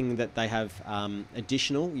 It's nothing that they have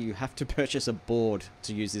additional. You have to purchase a board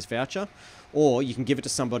to use this voucher. Or you can give it to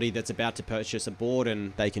somebody that's about to purchase a board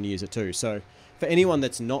and they can use it too. So for anyone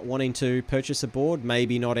that's not wanting to purchase a board,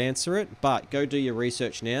 maybe not answer it, but go do your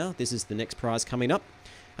research now. This is the next prize coming up.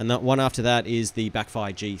 And that one after that is the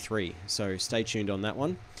Backfire G3. So stay tuned on that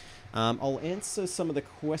one. I'll answer some of the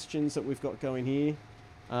questions that we've got going here.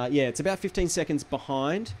 Yeah, it's about 15 seconds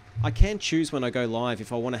behind. I can choose when I go live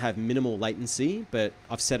if I want to have minimal latency, but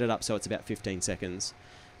I've set it up so it's about 15 seconds.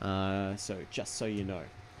 So just so you know.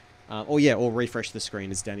 Or refresh the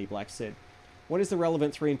screen, as Danny Black said. What is the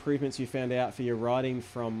relevant 3 improvements you found out for your riding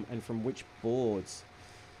from which boards?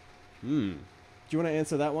 Do you want to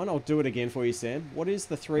answer that one? I'll do it again for you, Sam. What is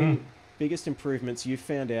the 3 biggest improvements you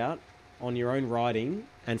found out on your own riding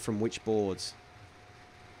and from which boards?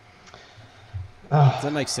 Does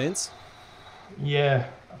that make sense? Yeah,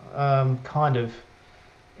 kind of.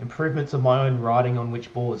 Improvements of my own riding on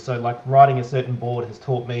which board. So, like, riding a certain board has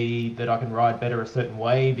taught me that I can ride better a certain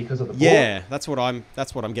way because of the board. Yeah, that's what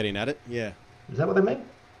I'm getting at it. Yeah. Is that what they mean?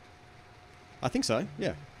 I think so.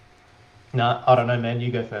 Yeah. No, I don't know, man.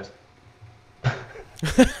 You go first.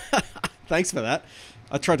 Thanks for that.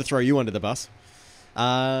 I tried to throw you under the bus.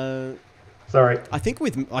 Sorry. I think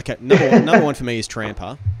with number one for me is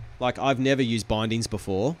Tramper. Like, I've never used bindings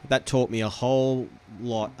before. That taught me a whole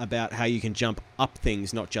lot about how you can jump up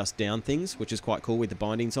things, not just down things, which is quite cool with the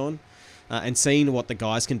bindings on. And seeing what the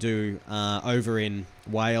guys can do over in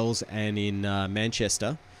Wales and in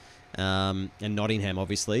Manchester and Nottingham,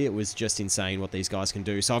 obviously, it was just insane what these guys can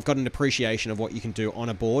do. So I've got an appreciation of what you can do on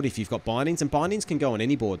a board if you've got bindings. And bindings can go on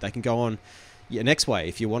any board. They can go on your next way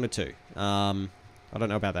if you wanted to. I don't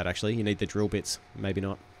know about that, actually. You need the drill bits. Maybe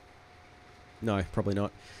not. No, probably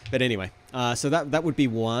not. But anyway, so that would be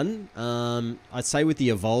one. I'd say with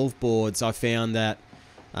the Evolve boards, I found that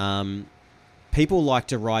people like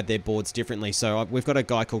to ride their boards differently. So we've got a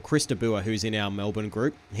guy called Chris DeBoer who's in our Melbourne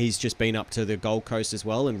group. He's just been up to the Gold Coast as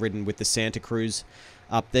well and ridden with the Santa Cruz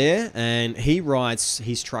up there. And he rides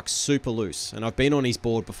his truck super loose. And I've been on his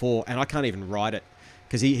board before and I can't even ride it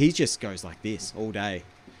because he just goes like this all day.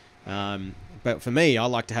 But for me, I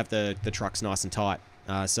like to have the trucks nice and tight.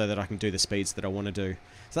 So that I can do the speeds that I want to do.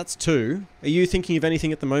 So that's 2. Are you thinking of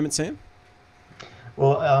anything at the moment, Sam?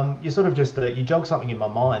 Well, you sort of just you jog something in my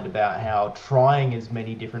mind about how trying as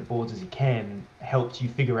many different boards as you can helps you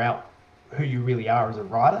figure out who you really are as a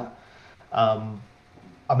rider.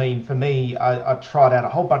 I mean, for me, I tried out a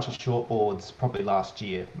whole bunch of short boards probably last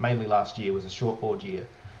year. Mainly last year was a short board year.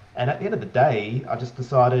 And at the end of the day, I just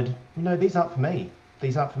decided, these aren't for me.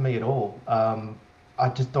 These aren't for me at all. I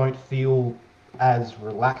just don't feel as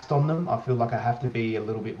relaxed on them. I feel like I have to be a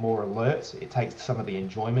little bit more alert. It takes some of the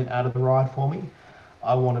enjoyment out of the ride for me.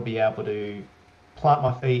 I want to be able to plant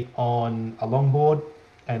my feet on a longboard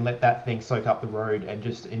and let that thing soak up the road and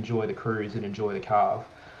just enjoy the cruise and enjoy the carve.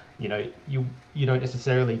 You don't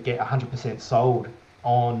necessarily get 100% sold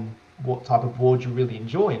on what type of board you really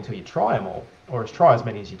enjoy until you try them all, or try as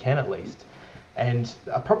many as you can at least. And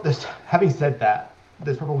having said that,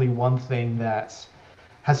 there's probably one thing that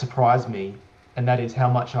has surprised me, and that is how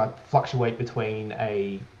much I fluctuate between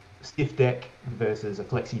a stiff deck versus a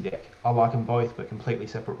flexi deck. I like them both, but completely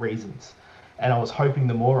separate reasons. And I was hoping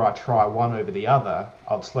the more I try one over the other,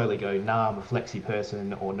 I'll slowly go, nah, I'm a flexi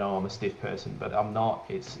person, or no, I'm a stiff person. But I'm not.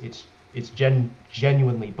 It's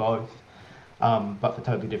genuinely both, but for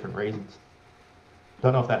totally different reasons.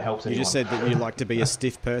 Don't know if that helps anyone. You just said that you like to be a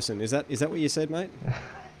stiff person. Is that what you said, mate?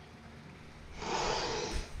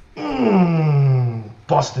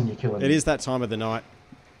 Boston, you're killing me. It is that time of the night.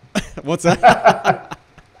 What's that?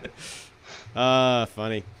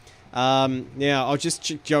 Funny. Now, I'll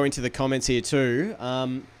just go into the comments here too.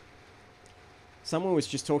 Someone was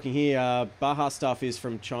just talking here, Baja stuff is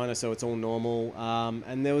from China, so it's all normal.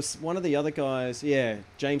 And there was one of the other guys,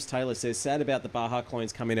 James Taylor says, sad about the Baja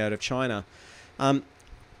clones coming out of China.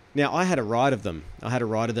 Now, I had a ride of them. I had a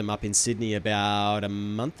ride of them up in Sydney about a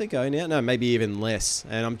month ago now. No, maybe even less.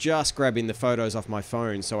 And I'm just grabbing the photos off my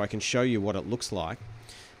phone so I can show you what it looks like.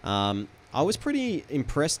 I was pretty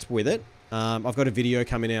impressed with it. I've got a video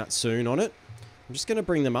coming out soon on it. I'm just going to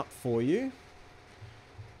bring them up for you.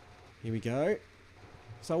 Here we go.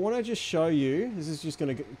 So I want to just show you. This is just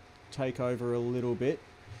going to take over a little bit.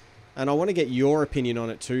 And I want to get your opinion on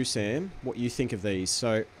it too, Sam. What you think of these.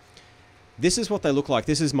 So this is what they look like.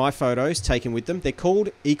 This is my photos taken with them. They're called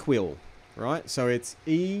Equill, right? So it's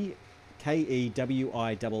Ekewill.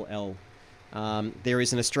 There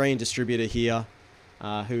is an Australian distributor here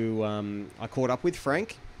who I caught up with,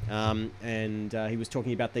 Frank, and he was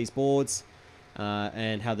talking about these boards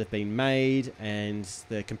and how they've been made, and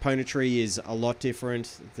the componentry is a lot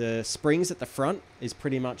different. The springs at the front is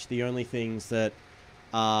pretty much the only things that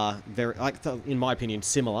are very, in my opinion,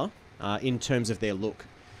 similar in terms of their look.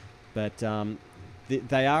 But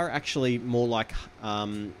they are actually more like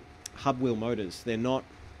hub wheel motors. They're not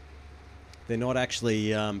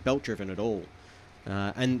actually belt driven at all.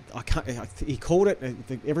 And I can't. He called it.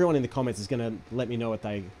 Everyone in the comments is going to let me know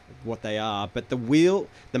what they are. But the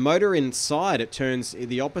the motor inside, it turns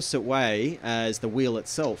the opposite way as the wheel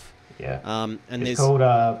itself. Yeah. And it's called.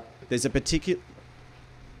 There's a particular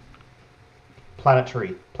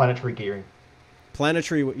planetary gearing.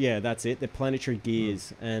 Planetary. Yeah, that's it. They're planetary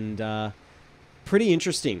gears, and pretty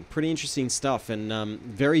interesting stuff, and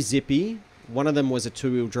very zippy. One of them was a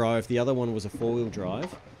 2-wheel drive. The other one was a 4-wheel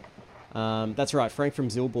drive. That's right, Frank from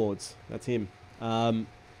Zillboards. That's him.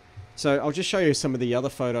 So I'll just show you some of the other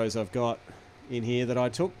photos I've got in here that I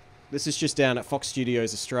took. This is just down at Fox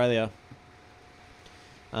Studios Australia.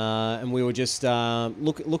 And we were just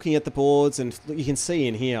looking at the boards, and you can see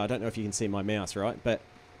in here, I don't know if you can see my mouse, right? But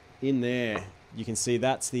in there, you can see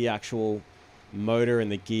that's the actual motor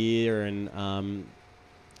and the gear, and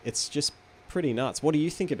it's just pretty nuts. What do you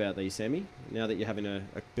think about these, Sammy, now that you're having a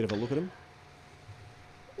bit of a look at them?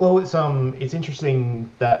 Well, it's interesting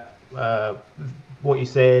that what you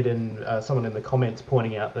said, and someone in the comments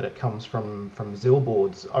pointing out that it comes from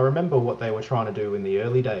Zillboards. I remember what they were trying to do in the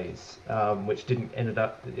early days, which didn't end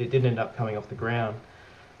up coming off the ground.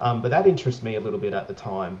 But that interests me a little bit at the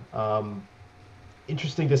time.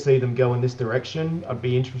 Interesting to see them go in this direction. I'd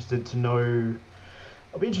be interested to know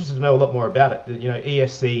a lot more about it. You know,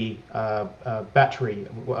 ESC battery.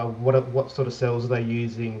 What sort of cells are they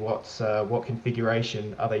using? What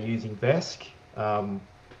configuration are they using? VESC.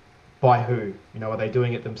 By who? You know, are they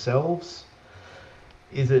doing it themselves?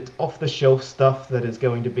 Is it off-the-shelf stuff that is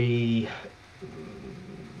going to be?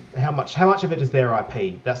 How much of it is their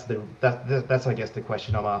IP? That's I guess the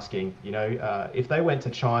question I'm asking. You know, if they went to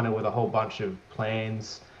China with a whole bunch of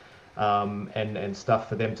plans and stuff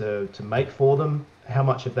for them to make for them, how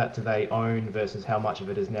much of that do they own versus how much of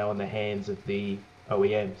it is now in the hands of the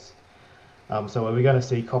OEMs? So are we going to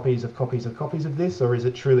see copies of this, or is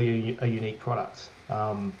it truly a unique product?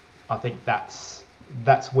 I think that's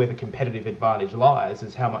where the competitive advantage lies,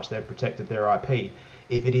 is how much they've protected their IP,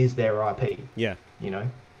 if it is their IP. Yeah. You know?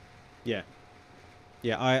 Yeah.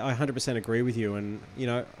 Yeah, I 100% agree with you. And, you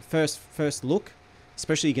know, first look,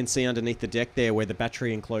 especially you can see underneath the deck there where the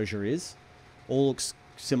battery enclosure is, all looks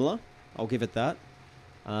similar. I'll give it that.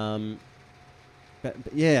 But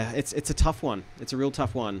yeah, it's a tough one. It's a real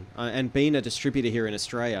tough one. And being a distributor here in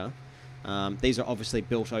Australia, these are obviously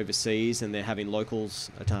built overseas, and they're having locals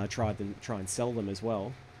try and sell them as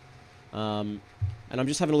well. And I'm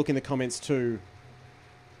just having a look in the comments too.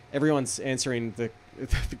 Everyone's answering the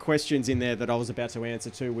questions in there that I was about to answer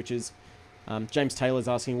too, which is James Taylor's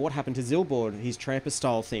asking what happened to Zillboard, his Tramper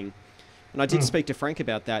style thing. And I did speak to Frank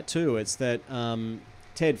about that too. It's that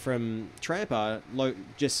Ted from Tramper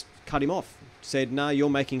just cut him off. Said, no, you're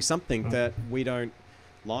making something that we don't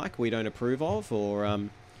like, we don't approve of, or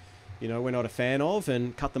you know, we're not a fan of,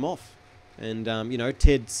 and cut them off. And you know,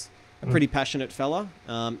 Ted's a pretty passionate fella.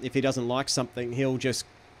 If he doesn't like something, he'll just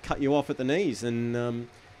cut you off at the knees, and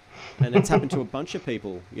it's happened to a bunch of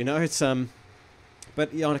people. You know, it's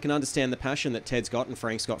but you know, I can understand the passion that Ted's got and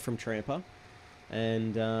Frank's got from Tramper,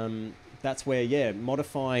 and that's where, yeah,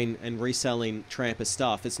 modifying and reselling Tramper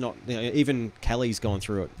stuff. It's not, you know, even Kelly's gone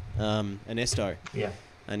through it, Ernesto. Yeah.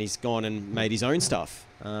 And he's gone and made his own stuff.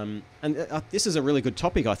 And this is a really good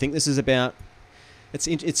topic. I think this is about. It's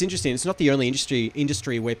interesting. It's not the only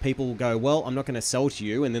industry where people go, well, I'm not going to sell to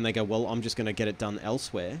you, and then they go, well, I'm just going to get it done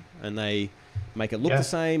elsewhere, and they make it look the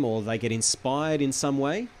same, or they get inspired in some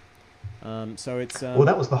way. So it's well,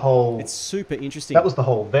 that was the whole. It's super interesting. That was the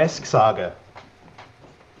whole VESC saga.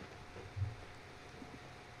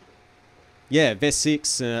 Yeah, VESC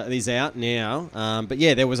 6 is out now, but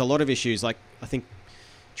yeah, there was a lot of issues. Like, I think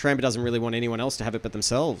Tramper doesn't really want anyone else to have it but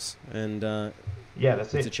themselves, and yeah,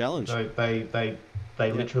 that's it's a challenge. So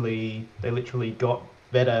they literally got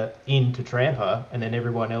better into Tramper, and then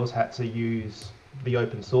everyone else had to use the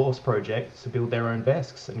open source project to build their own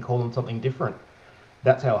VESCs and call them something different.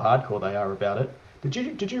 That's how hardcore they are about it.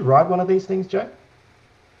 Did you ride one of these things, Joe?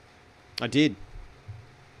 I did.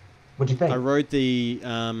 What'd you think? I rode the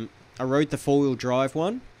 4-wheel drive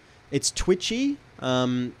one. It's twitchy.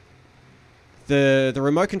 The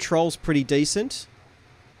remote control's pretty decent.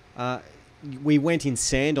 We went in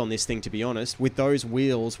sand on this thing, to be honest, with those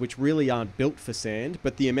wheels, which really aren't built for sand,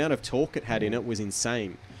 but the amount of torque it had in it was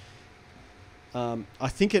insane. I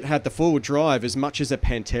think it had the 4-wheel drive as much as a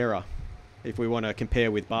Pantera, if we want to compare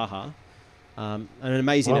with Baja. An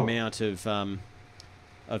amazing amount of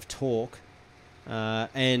torque. Yeah,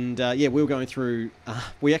 we were going through.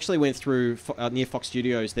 We actually went through near Fox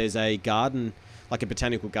Studios. There's a garden, like a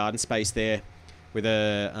botanical garden space there, with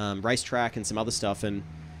a racetrack and some other stuff. And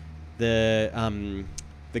the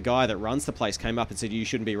the guy that runs the place came up and said, you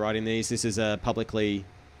shouldn't be writing these. This is a publicly,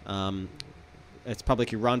 it's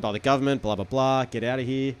publicly run by the government, blah, blah, blah. Get out of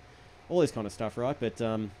here. All this kind of stuff, right? But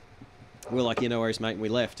we're like, no worries, mate. And we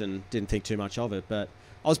left and didn't think too much of it. But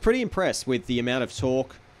I was pretty impressed with the amount of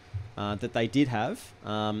torque that they did have.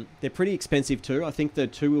 They're pretty expensive too. I think the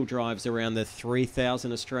two-wheel drive's around the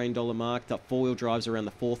 3,000 Australian dollar mark. The four-wheel drive's around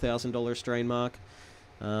the $4,000 Australian mark.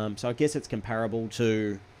 So I guess it's comparable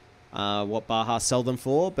to what Baja sell them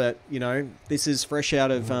for. But, this is fresh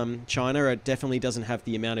out of China. It definitely doesn't have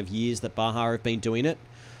the amount of years that Baja have been doing it,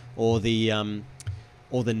 or the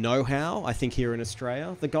know-how, I think, here in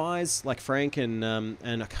Australia. The guys like Frank and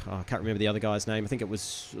I can't remember the other guy's name. I think it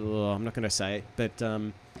was, I'm not going to say it,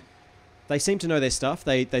 but they seem to know their stuff.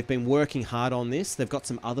 They've been working hard on this. They've got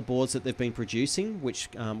some other boards that they've been producing, which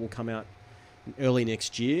will come out early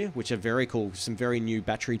next year, which are very cool. Some very new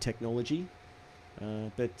battery technology.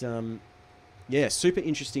 Yeah, super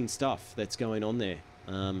interesting stuff that's going on there.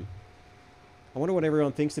 I wonder what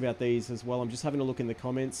everyone thinks about these as well. I'm just having a look in the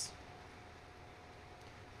comments.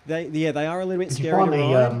 They are a little bit scary to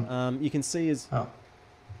ride. You can see as... Oh.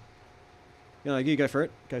 You go for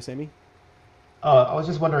it. Go, Sammy. I was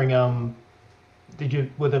just wondering,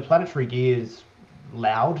 were the planetary gears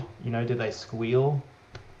loud? Did they squeal?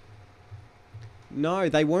 No,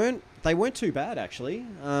 they weren't. They weren't too bad, actually.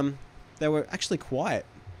 They were actually quiet.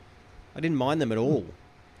 I didn't mind them at all.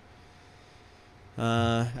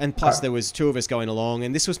 And plus there was two of us going along,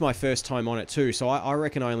 and this was my first time on it too, so I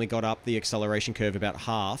reckon I only got up the acceleration curve about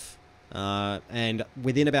half. And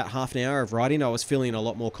within about half an hour of riding, I was feeling a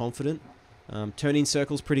lot more confident. Turning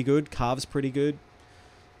circles pretty good, carves pretty good.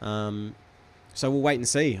 So we'll wait and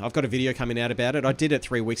see. I've got a video coming out about it. I did it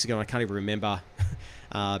 3 weeks ago, and I can't even remember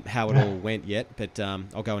how it all went yet, but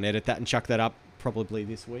I'll go and edit that and chuck that up probably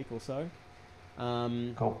this week or so.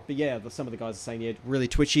 Cool. But yeah, some of the guys are saying, yeah, really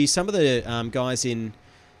twitchy. Some of the guys in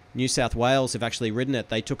New South Wales have actually ridden it.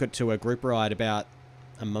 They took it to a group ride about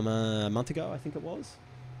a month ago, I think it was.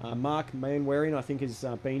 Mark Manwaring, I think, has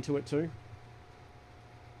been to it too.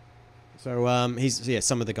 So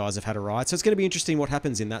some of the guys have had a ride. So it's going to be interesting what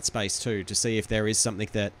happens in that space too, to see if there is something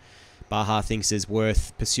that Baja thinks is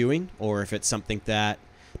worth pursuing, or if it's something that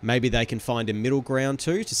maybe they can find a middle ground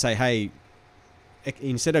to say, hey,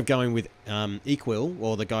 instead of going with Equil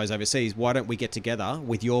or the guys overseas, why don't we get together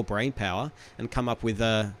with your brain power and come up with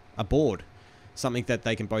a board, something that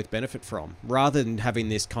they can both benefit from, rather than having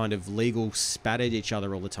this kind of legal spat at each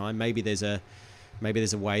other all the time. Maybe there's a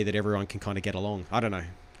way that everyone can kind of get along. I don't know.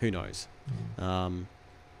 Who knows?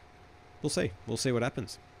 We'll see. We'll see what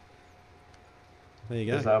happens. There you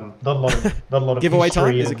go. There's not a lot of giveaway time.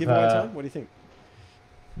 history Is it giveaway time? What do you think?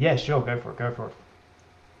 Yeah, sure. Go for it.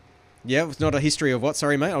 Yeah, it's not a history of what?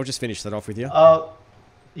 Sorry, mate. I'll just finish that off with you.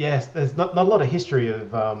 Yes, there's not a lot of history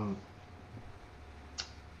of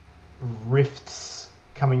rifts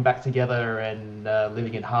coming back together and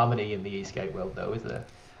living in harmony in the Eastgate world, though, is there?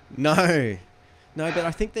 No, but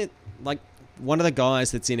I think that, like, one of the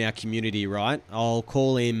guys that's in our community, right? I'll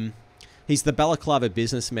call him... He's the Balaclava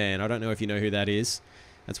businessman. I don't know if you know who that is.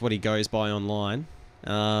 That's what he goes by online.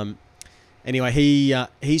 Anyway,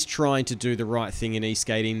 he's trying to do the right thing in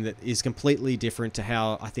e-skating that is completely different to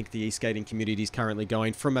how I think the e-skating community is currently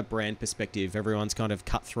going from a brand perspective. Everyone's kind of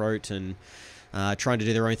cutthroat and trying to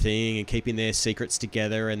do their own thing and keeping their secrets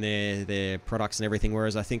together and their products and everything.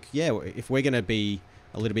 Whereas I think, yeah, if we're going to be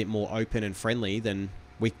a little bit more open and friendly, then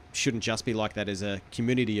we shouldn't just be like that as a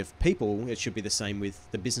community of people. It should be the same with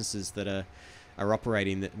the businesses that are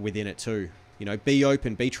operating within it too. Be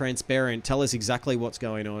open, be transparent, tell us exactly what's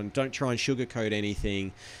going on. Don't try and sugarcoat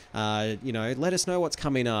anything. Let us know what's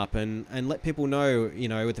coming up and let people know,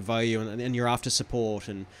 with the value and you're after support.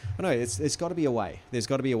 And I know there's got to be a way. There's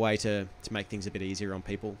got to be a way to make things a bit easier on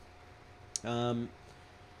people.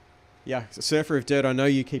 Yeah, so Surfer of Dirt, I know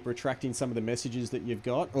you keep retracting some of the messages that you've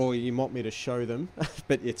got, or you want me to show them,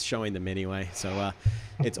 but it's showing them anyway, so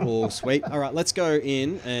it's all sweet. All right, let's go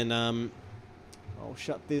in and I'll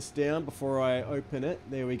shut this down before I open it.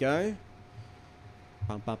 There we go.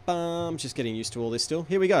 Just getting used to all this still.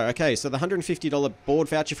 Here we go. Okay, so the $150 board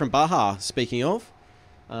voucher from Baja, speaking of.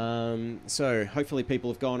 So hopefully people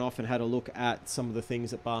have gone off and had a look at some of the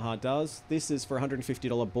things that Baja does. This is for a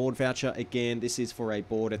 $150 board voucher. Again, this is for a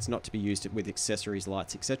board. It's not to be used with accessories,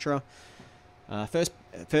 lights, etc. First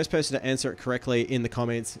person to answer it correctly in the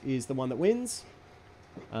comments is the one that wins.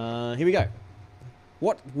 Here we go.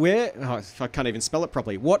 If I can't even spell it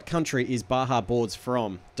properly. What country is Baja boards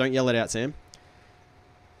from? Don't yell it out, Sam.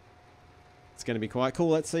 It's going to be quite cool.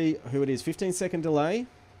 Let's see who it is. 15-second delay.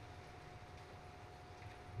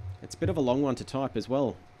 It's a bit of a long one to type as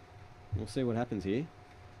well. We'll see what happens here.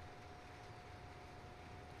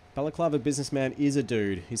 Balaclava Businessman is a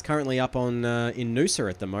dude. He's currently up on in Noosa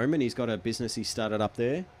at the moment. He's got a business he started up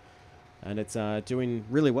there, and it's doing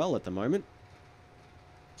really well at the moment.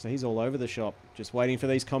 So he's all over the shop, just waiting for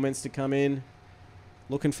these comments to come in,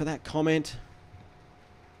 looking for that comment.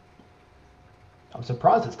 I'm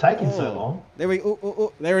surprised it's taking so long. There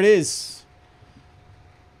there it is.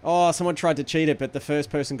 Oh, someone tried to cheat it, but the first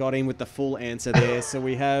person got in with the full answer there. So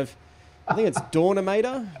we have, I think it's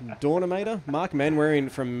Dornamator. Mark Manwaring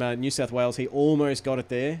from New South Wales. He almost got it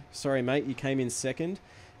there. Sorry, mate, you came in second.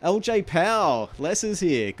 LJ Powell, Les is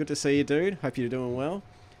here. Good to see you, dude. Hope you're doing well.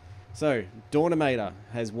 So, Dornamator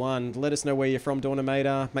has won. Let us know where you're from,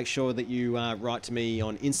 Dornamator. Make sure that you write to me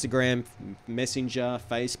on Instagram, Messenger,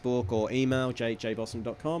 Facebook, or email,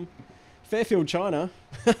 j@jboston.com. Fairfield, China.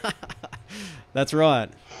 That's right.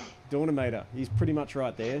 Dornamator. He's pretty much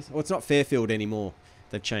right there. Well, it's not Fairfield anymore.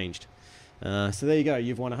 They've changed. So there you go.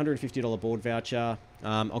 You've won a $150 board voucher.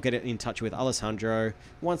 I'll get it in touch with Alessandro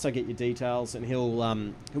once I get your details, and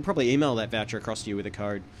he'll probably email that voucher across to you with a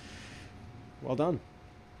code. Well done.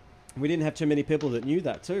 We didn't have too many people that knew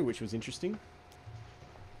that too, which was interesting.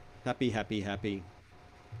 Happy, happy, happy.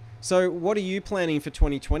 So what are you planning for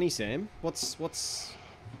 2020, Sam? What's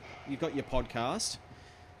you've got your podcast.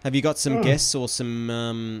 Have you got some guests or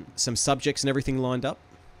some subjects and everything lined up?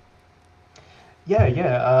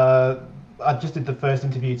 Yeah. I just did the first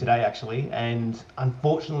interview today, actually, and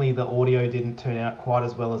unfortunately the audio didn't turn out quite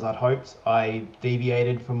as well as I'd hoped. I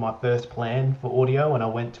deviated from my first plan for audio and I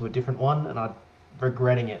went to a different one, and I'm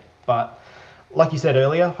regretting it. But like you said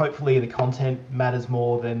earlier, hopefully the content matters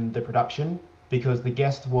more than the production, because the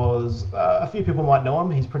guest was, a few people might know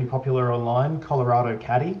him, he's pretty popular online, Colorado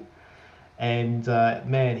Caddy, and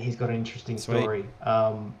man, he's got an interesting story.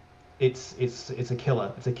 It's a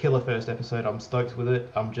killer. It's a killer first episode. I'm stoked with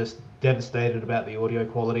it. I'm just devastated about the audio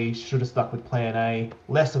quality. Should have stuck with plan A.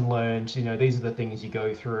 Lesson learned. You know, these are the things you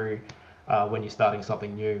go through when you're starting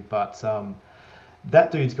something new. But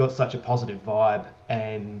that dude's got such a positive vibe.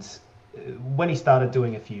 And when he started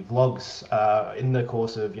doing a few vlogs in the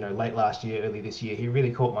course of, you know, late last year, early this year, he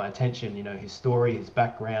really caught my attention. You know, his story, his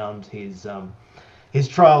background, his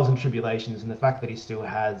trials and tribulations, and the fact that he still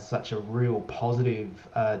has such a real positive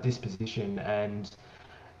disposition. And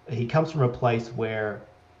he comes from a place where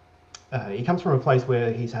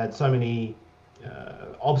he's had so many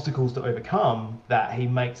obstacles to overcome that he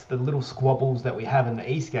makes the little squabbles that we have in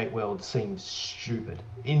the e-skate world seem stupid,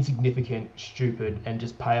 insignificant, stupid, and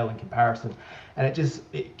just pale in comparison. And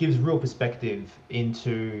it gives real perspective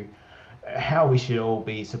into how we should all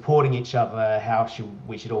be supporting each other, how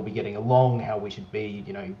we should all be getting along, how we should be,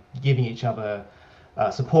 you know, giving each other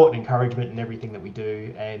support and encouragement in everything that we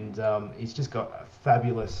do. And he's just got a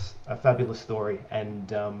fabulous story,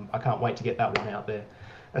 and I can't wait to get that one out there.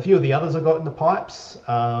 A few of the others I got in the pipes.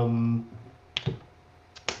 Got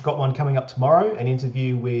one coming up tomorrow, an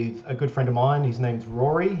interview with a good friend of mine. His name's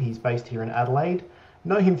Rory. He's based here in Adelaide.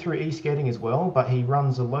 Know him through e-skating as well, but he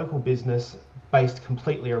runs a local business based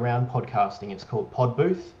completely around podcasting. It's called Pod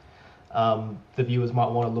Booth. The viewers might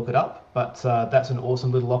want to look it up, but that's an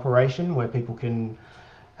awesome little operation where people can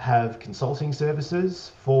have consulting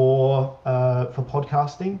services for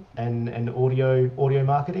podcasting and audio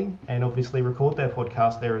marketing, and obviously record their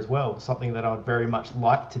podcast there as well. Something that I'd very much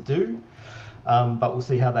like to do, but we'll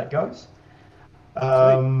see how that goes.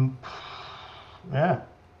 Yeah.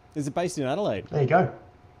 Is it based in Adelaide? There you go.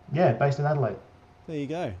 Yeah, based in Adelaide. There you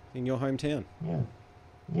go, in your hometown.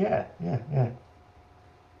 Yeah.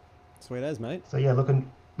 Sweet as, mate. So yeah, looking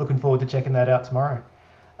forward to checking that out tomorrow.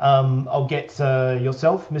 I'll get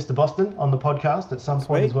yourself, Mr. Boston, on the podcast at some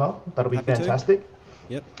point as well. That'll be fantastic.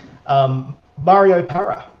 Yep. Mario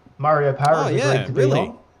Parra. Oh yeah,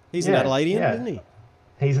 really? He's an Adelaidean, isn't he?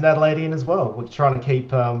 He's an Adelaidean as well. We're trying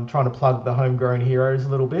to plug the homegrown heroes a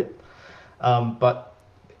little bit. But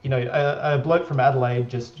you know, a bloke from Adelaide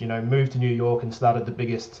just, you know, moved to New York and started the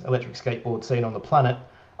biggest electric skateboard scene on the planet.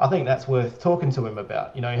 I think that's worth talking to him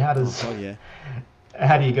about. You know, how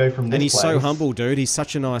do you go from this And he's place? so humble, dude. He's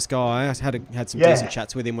such a nice guy. I had some decent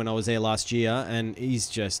chats with him when I was there last year, and he's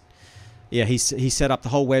just, he set up the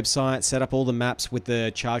whole website, set up all the maps with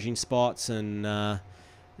the charging spots, and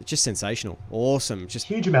it's just sensational. Awesome. Just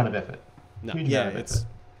huge amount of effort. It's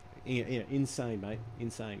insane, mate.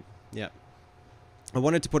 Insane. Yeah. I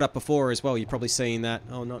wanted to put up before as well. You've probably seen that.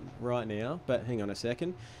 Oh, not right now, but hang on a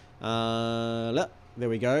second. There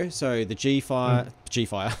we go. So the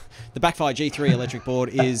the Backfire G3 electric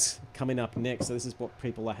board is coming up next. So this is what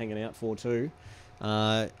people are hanging out for too.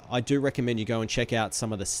 I do recommend you go and check out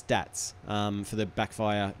some of the stats for the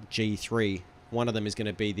Backfire G3. One of them is going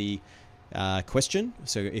to be the question.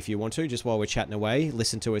 So if you want to, just while we're chatting away,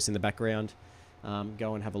 listen to us in the background.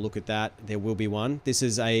 Go and have a look at that. There will be one. This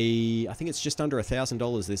is I think it's just under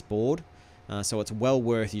 $1,000, this board. So it's well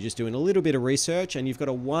worth you just doing a little bit of research, and you've got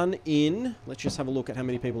a 1 in, let's just have a look at how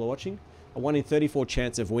many people are watching, a 1 in 34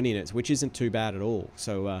 chance of winning it, which isn't too bad at all.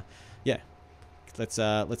 So yeah,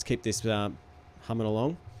 let's keep this humming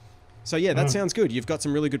along. So yeah, that sounds good. You've got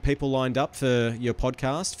some really good people lined up for your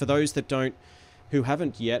podcast. For those that who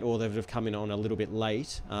haven't yet, or that have come in on a little bit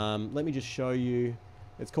late, let me just show you.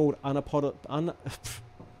 It's called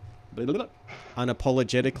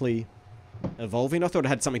Unapologetically Evolving. I thought it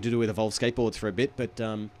had something to do with Evolve Skateboards for a bit, but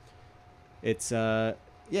it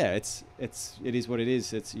is what it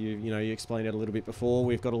is. It's you explained it a little bit before.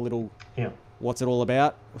 We've got a little what's it all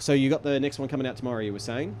about. So you got the next one coming out tomorrow, you were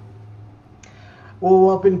saying?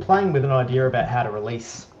 Well, I've been playing with an idea about how to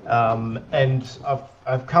release, and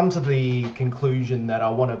I've come to the conclusion that I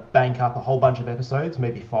want to bank up a whole bunch of episodes,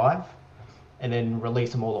 maybe 5, and then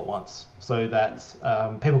release them all at once, so that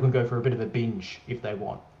people can go for a bit of a binge if they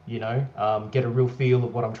want. Get a real feel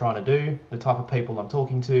of what I'm trying to do, the type of people I'm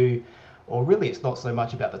talking to, or really it's not so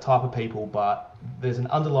much about the type of people, but there's an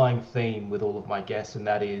underlying theme with all of my guests, and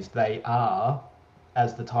that is they are,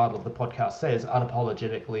 as the title of the podcast says,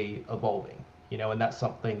 unapologetically evolving. And that's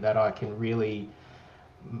something that I can really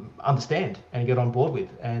understand and get on board with,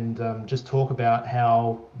 and just talk about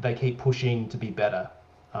how they keep pushing to be better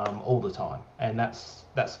all the time, and that's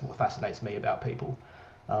what fascinates me about people.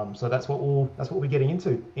 So that's what we're getting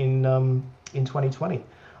into in 2020.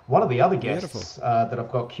 One of the other guests that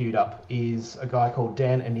I've got queued up is a guy called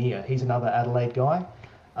Dan Anea. He's another Adelaide guy.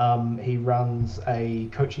 He runs a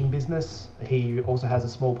coaching business. He also has a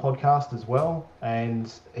small podcast as well.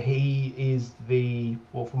 And he is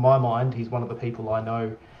for my mind, he's one of the people I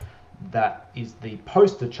know that is the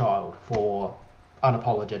poster child for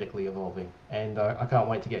unapologetically evolving. And I can't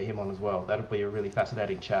wait to get him on as well. That'll be a really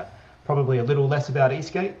fascinating chat. Probably a little less about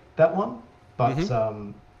Eastgate, that one, but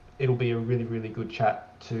it'll be a really, really good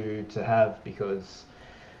chat to have because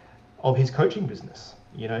of his coaching business.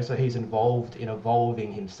 So he's involved in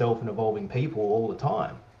evolving himself and evolving people all the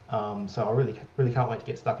time. So I really, really can't wait to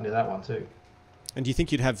get stuck into that one too. And do you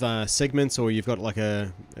think you'd have segments, or you've got like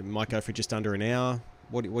it might go for just under an hour?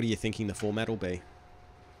 What are you thinking the format will be?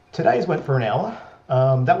 Today's went for an hour.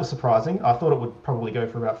 That was surprising. I thought it would probably go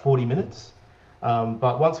for about 40 minutes.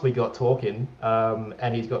 But once we got talking,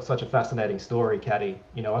 and he's got such a fascinating story, Caddy,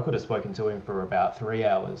 I could have spoken to him for about 3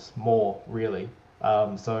 hours more, really.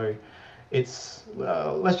 So it's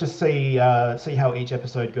let's just see how each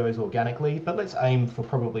episode goes organically, but let's aim for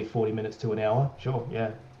probably 40 minutes to an hour. Sure, yeah.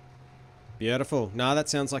 Beautiful. No, that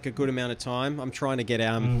sounds like a good amount of time. I'm trying to get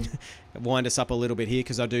wind us up a little bit here,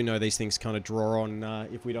 because I do know these things kind of draw on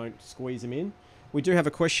if we don't squeeze them in. We do have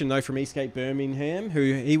a question, though, from Eastgate Birmingham,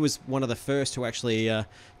 he was one of the first to actually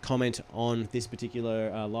comment on this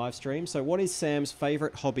particular live stream. So what is Sam's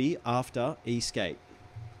favourite hobby after Eastgate?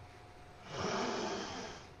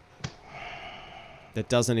 That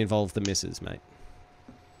doesn't involve the missus, mate.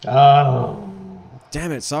 Oh.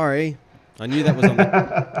 Damn it, sorry. I knew that was on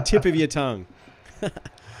the tip of your tongue.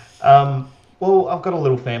 Well, I've got a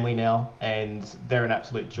little family now, and they're an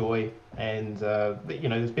absolute joy. And,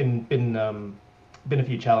 there's been a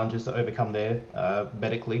few challenges to overcome there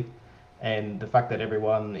medically. And the fact that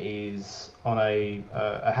everyone is on a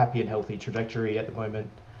happy and healthy trajectory at the moment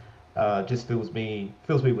just fills me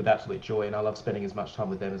with absolute joy, and I love spending as much time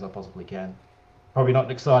with them as I possibly can. Probably not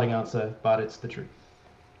an exciting answer, but it's the truth.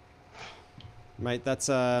 Mate, that's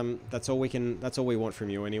all we want from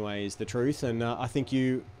you anyway, is the truth. And I think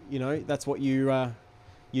that's what you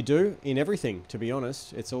do in everything, to be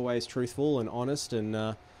honest. It's always truthful and honest, and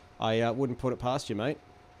I wouldn't put it past you, mate.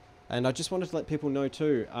 And I just wanted to let people know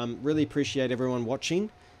too, really appreciate everyone watching.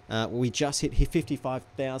 We just hit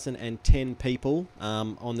 55,010 people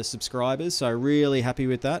on the subscribers, so really happy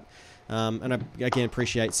with that. And I, again,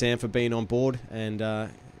 appreciate Sam for being on board and,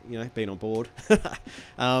 being on board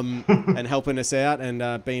and helping us out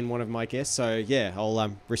and being one of my guests. So, yeah,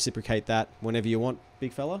 I'll reciprocate that whenever you want,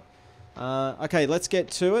 big fella. Okay, let's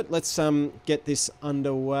get to it. Let's get this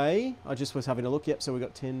underway. I just was having a look. Yep, so we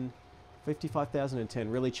got 55,010.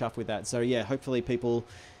 Really chuffed with that. So, yeah, hopefully people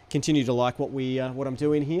continue to like what I'm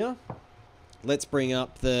doing here. Let's bring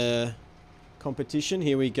up the competition.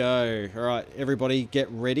 Here we go. All right, everybody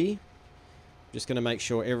get ready. Just going to make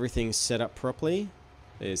sure everything's set up properly.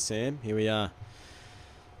 There's Sam. Here we are.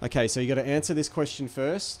 Okay, so you got to answer this question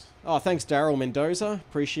first. Oh, thanks, Daryl Mendoza.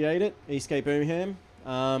 Appreciate it. Eastgate Birmingham.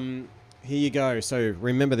 Here you go. So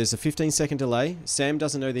remember, there's a 15-second delay. Sam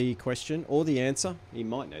doesn't know the question or the answer. He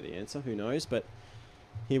might know the answer. Who knows? But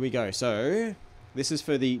Here we go. So this is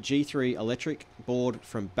for the G3 electric board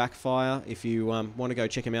from Backfire. If you want to go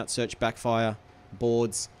check them out, search Backfire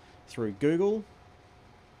boards through Google.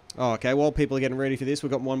 Oh, okay. While people are getting ready for this,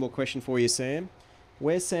 we've got one more question for you, Sam.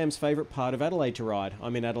 Where's Sam's favourite part of Adelaide to ride?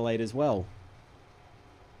 I'm in Adelaide as well.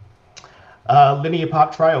 Linear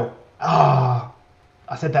Park Trail. I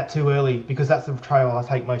said that too early because that's the trail I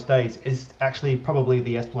take most days. Is actually probably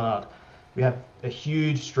the Esplanade. We have a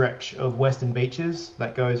huge stretch of western beaches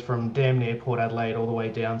that goes from damn near Port Adelaide all the way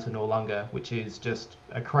down to Noarlunga, which is just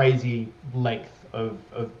a crazy length of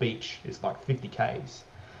beach. It's like 50 k's.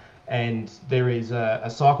 And there is a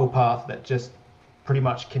cycle path that just pretty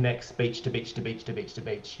much connects beach to beach to beach to beach to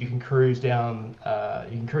beach. You can cruise down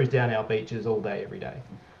our beaches all day, every day.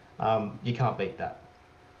 You can't beat that.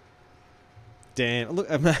 Damn. Look,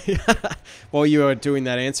 while you are doing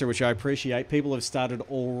that answer, which I appreciate, people have started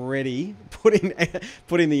already putting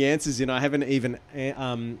the answers in. I haven't even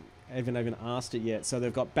asked it yet. So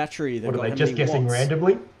they've got battery. They've got they just guessing watts.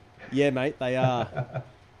 Randomly? Yeah, mate, they are.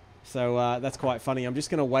 So that's quite funny. I'm just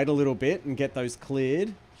going to wait a little bit and get those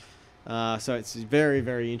cleared. So it's very,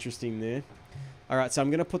 very interesting there. All right, so I'm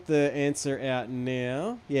going to put the answer out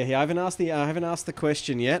now. Yeah, I haven't asked the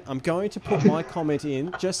question yet. I'm going to put my comment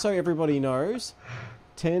in just so everybody knows.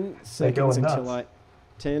 10 seconds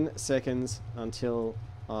until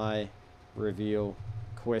I reveal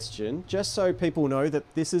question. Just so people know that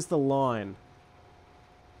this is the line.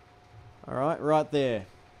 All right there.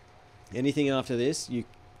 Anything after this, you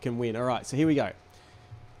can win. All right, so here we go.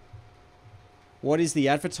 What is the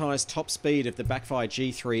advertised top speed of the Backfire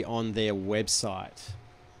G3 on their website?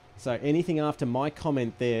 So anything after my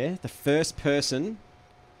comment there, the first person,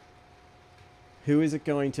 who is it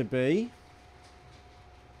going to be?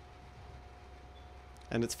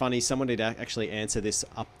 And it's funny, someone did actually answer this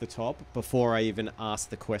up the top before I even asked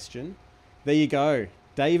the question. There you go.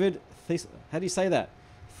 David, how do you say that?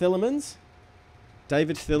 Thielemans?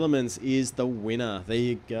 David Thielemans is the winner. There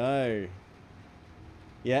you go.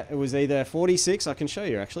 Yeah, it was either 46, I can show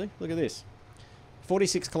you actually, look at this.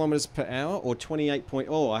 46 kilometers per hour or 28 point,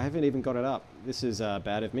 oh, I haven't even got it up. This is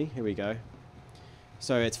bad of me, here we go.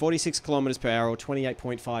 So it's 46 kilometers per hour or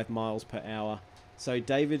 28.5 miles per hour. So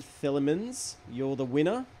David Thielemans, you're the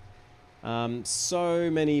winner.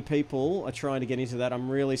 So many people are trying to get into that. I'm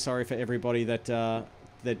really sorry for everybody that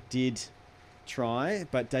did try,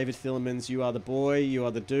 but David Thielemans, you are the boy, you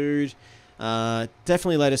are the dude.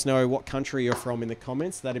 Definitely let us know what country you're from in the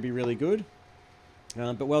comments. That'd be really good.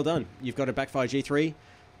 But well done. You've got a Backfire G3.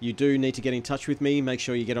 You do need to get in touch with me. Make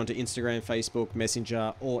sure you get onto Instagram, Facebook,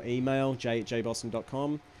 Messenger, or email,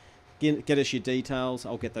 j@jboston.com. Get us your details.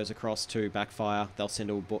 I'll get those across to Backfire. They'll send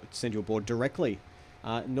you a board directly.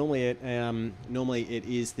 Normally it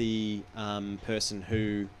is the person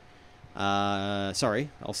who... sorry,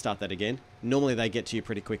 I'll start that again. Normally they get to you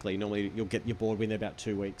pretty quickly. Normally you'll get your board within about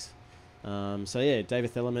 2 weeks. So yeah,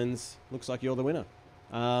 David Thielemans, looks like you're the winner.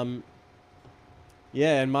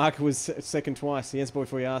 Yeah, and Mark was second twice. The answer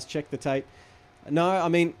before you asked, check the tape. No, I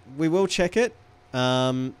mean, we will check it.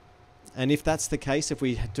 And if that's the case, if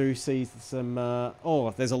we do see some...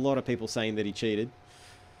 oh, there's a lot of people saying that he cheated.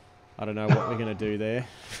 I don't know what we're going to do there.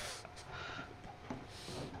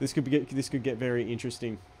 This could get very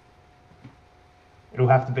interesting. It'll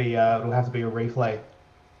have to be a replay.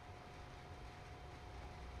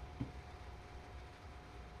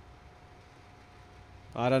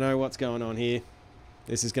 I don't know what's going on here.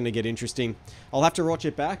 This is going to get interesting. I'll have to watch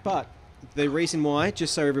it back, but the reason why,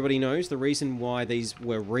 just so everybody knows, the reason why these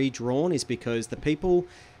were redrawn is because the people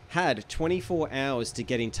had 24 hours to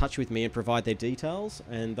get in touch with me and provide their details,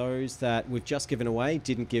 and those that we've just given away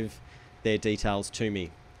didn't give their details to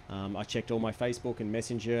me. I checked all my Facebook and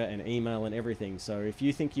Messenger and email and everything. So if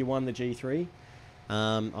you think you won the G3,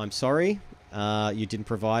 I'm sorry. You didn't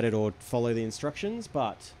provide it or follow the instructions,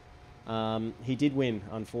 but... he did win,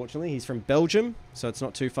 unfortunately. He's from Belgium, so it's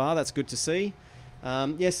not too far. That's good to see.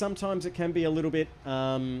 Yeah, sometimes it can be a little bit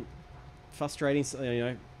frustrating. So, you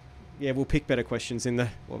know, yeah, we'll pick better questions in the...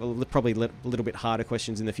 Well, probably a little bit harder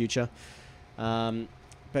questions in the future.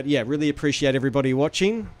 But yeah, really appreciate everybody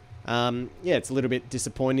watching. Yeah, it's a little bit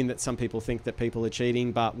disappointing that some people think that people are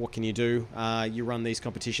cheating, but what can you do? You run these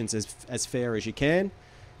competitions as fair as you can,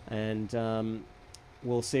 and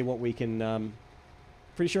we'll see what we can...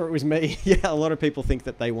 Pretty sure it was me. Yeah, a lot of people think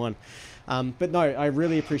that they won. But no, I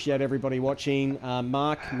really appreciate everybody watching.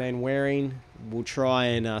 Mark Manwaring, we'll try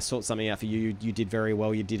and sort something out for you. You did very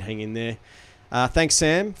well. You did hang in there. Thanks,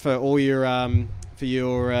 Sam, for all your for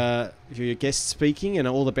your guest speaking, and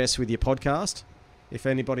all the best with your podcast. If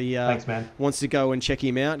anybody Thanks, man. wants to go and check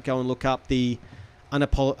him out, go and look up the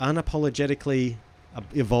unapologetically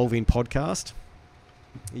evolving podcast.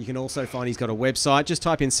 You can also find he's got a website. Just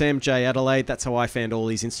type in Sam J Adelaide. That's how I found all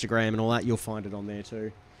his Instagram and all that. You'll find it on there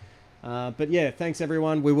too. But yeah, thanks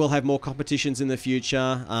everyone. We will have more competitions in the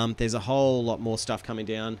future. There's a whole lot more stuff coming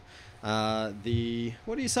down. What do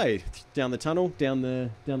you say? Down the tunnel, down the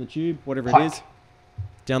tube, whatever Pike. it is.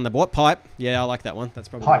 Down the what pipe? Yeah, I like that one. That's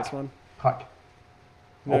probably Pike. the best one. Pike.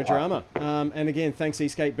 No Or drama. And again, thanks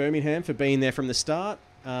Eastgate Birmingham for being there from the start.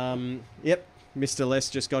 Yep, Mr. Les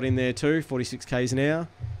just got in there too, 46 k's an hour.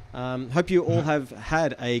 Hope you all have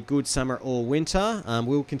had a good summer or winter.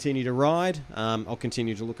 We'll continue to ride. I'll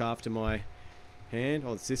continue to look after my hand.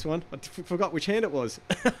 Oh, it's this one. I forgot which hand it was.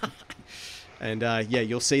 And yeah,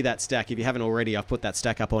 you'll see that stack. If you haven't already, I've put that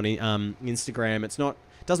stack up on Instagram.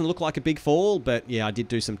 It doesn't look like a big fall, but yeah, I did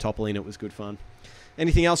do some toppling. It was good fun.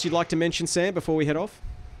 Anything else you'd like to mention, Sam, before we head off?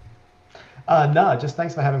 No, just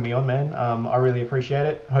thanks for having me on, man. I really appreciate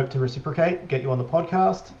it. Hope to reciprocate, get you on the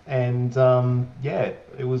podcast, and yeah,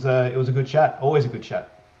 it was a good chat. Always a good chat.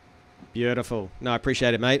 Beautiful. No, I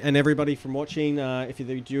appreciate it, mate. And everybody from watching, if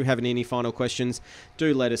you do have any final questions,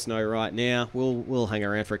 do let us know right now. We'll hang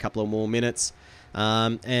around for a couple of more minutes.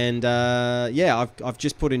 Yeah, I've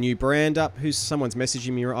just put a new brand up. Someone's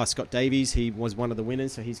messaging me? Oh, Scott Davies. He was one of the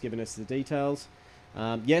winners, so he's given us the details.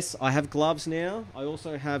 Yes, I have gloves now. I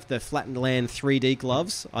also have the Flattened Land 3D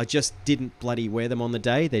gloves. I just didn't bloody wear them on the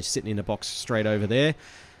day. They're sitting in a box straight over there.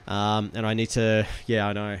 And I need to... Yeah,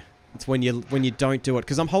 I know. It's when you don't do it.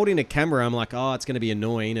 Because I'm holding a camera, I'm like, oh, it's going to be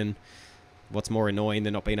annoying. And what's more annoying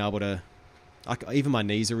than not being able to... even my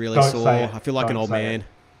knees are really sore. I feel like an old man.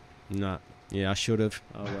 No. Yeah, I should have.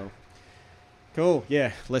 Oh, well. Cool.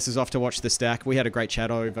 Yeah, Les is off to watch the stack. We had a great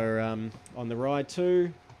chat over on the ride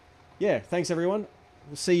too. Yeah, thanks everyone.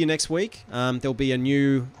 We'll see you next week. There'll be a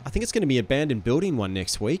new... I think it's going to be abandoned building one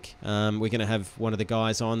next week. We're going to have one of the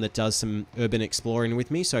guys on that does some urban exploring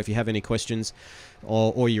with me. So if you have any questions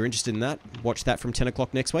or you're interested in that, watch that from 10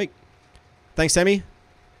 o'clock next week. Thanks, Sammy.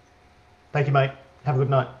 Thank you, mate. Have a good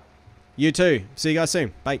night. You too. See you guys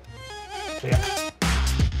soon. Bye. See ya.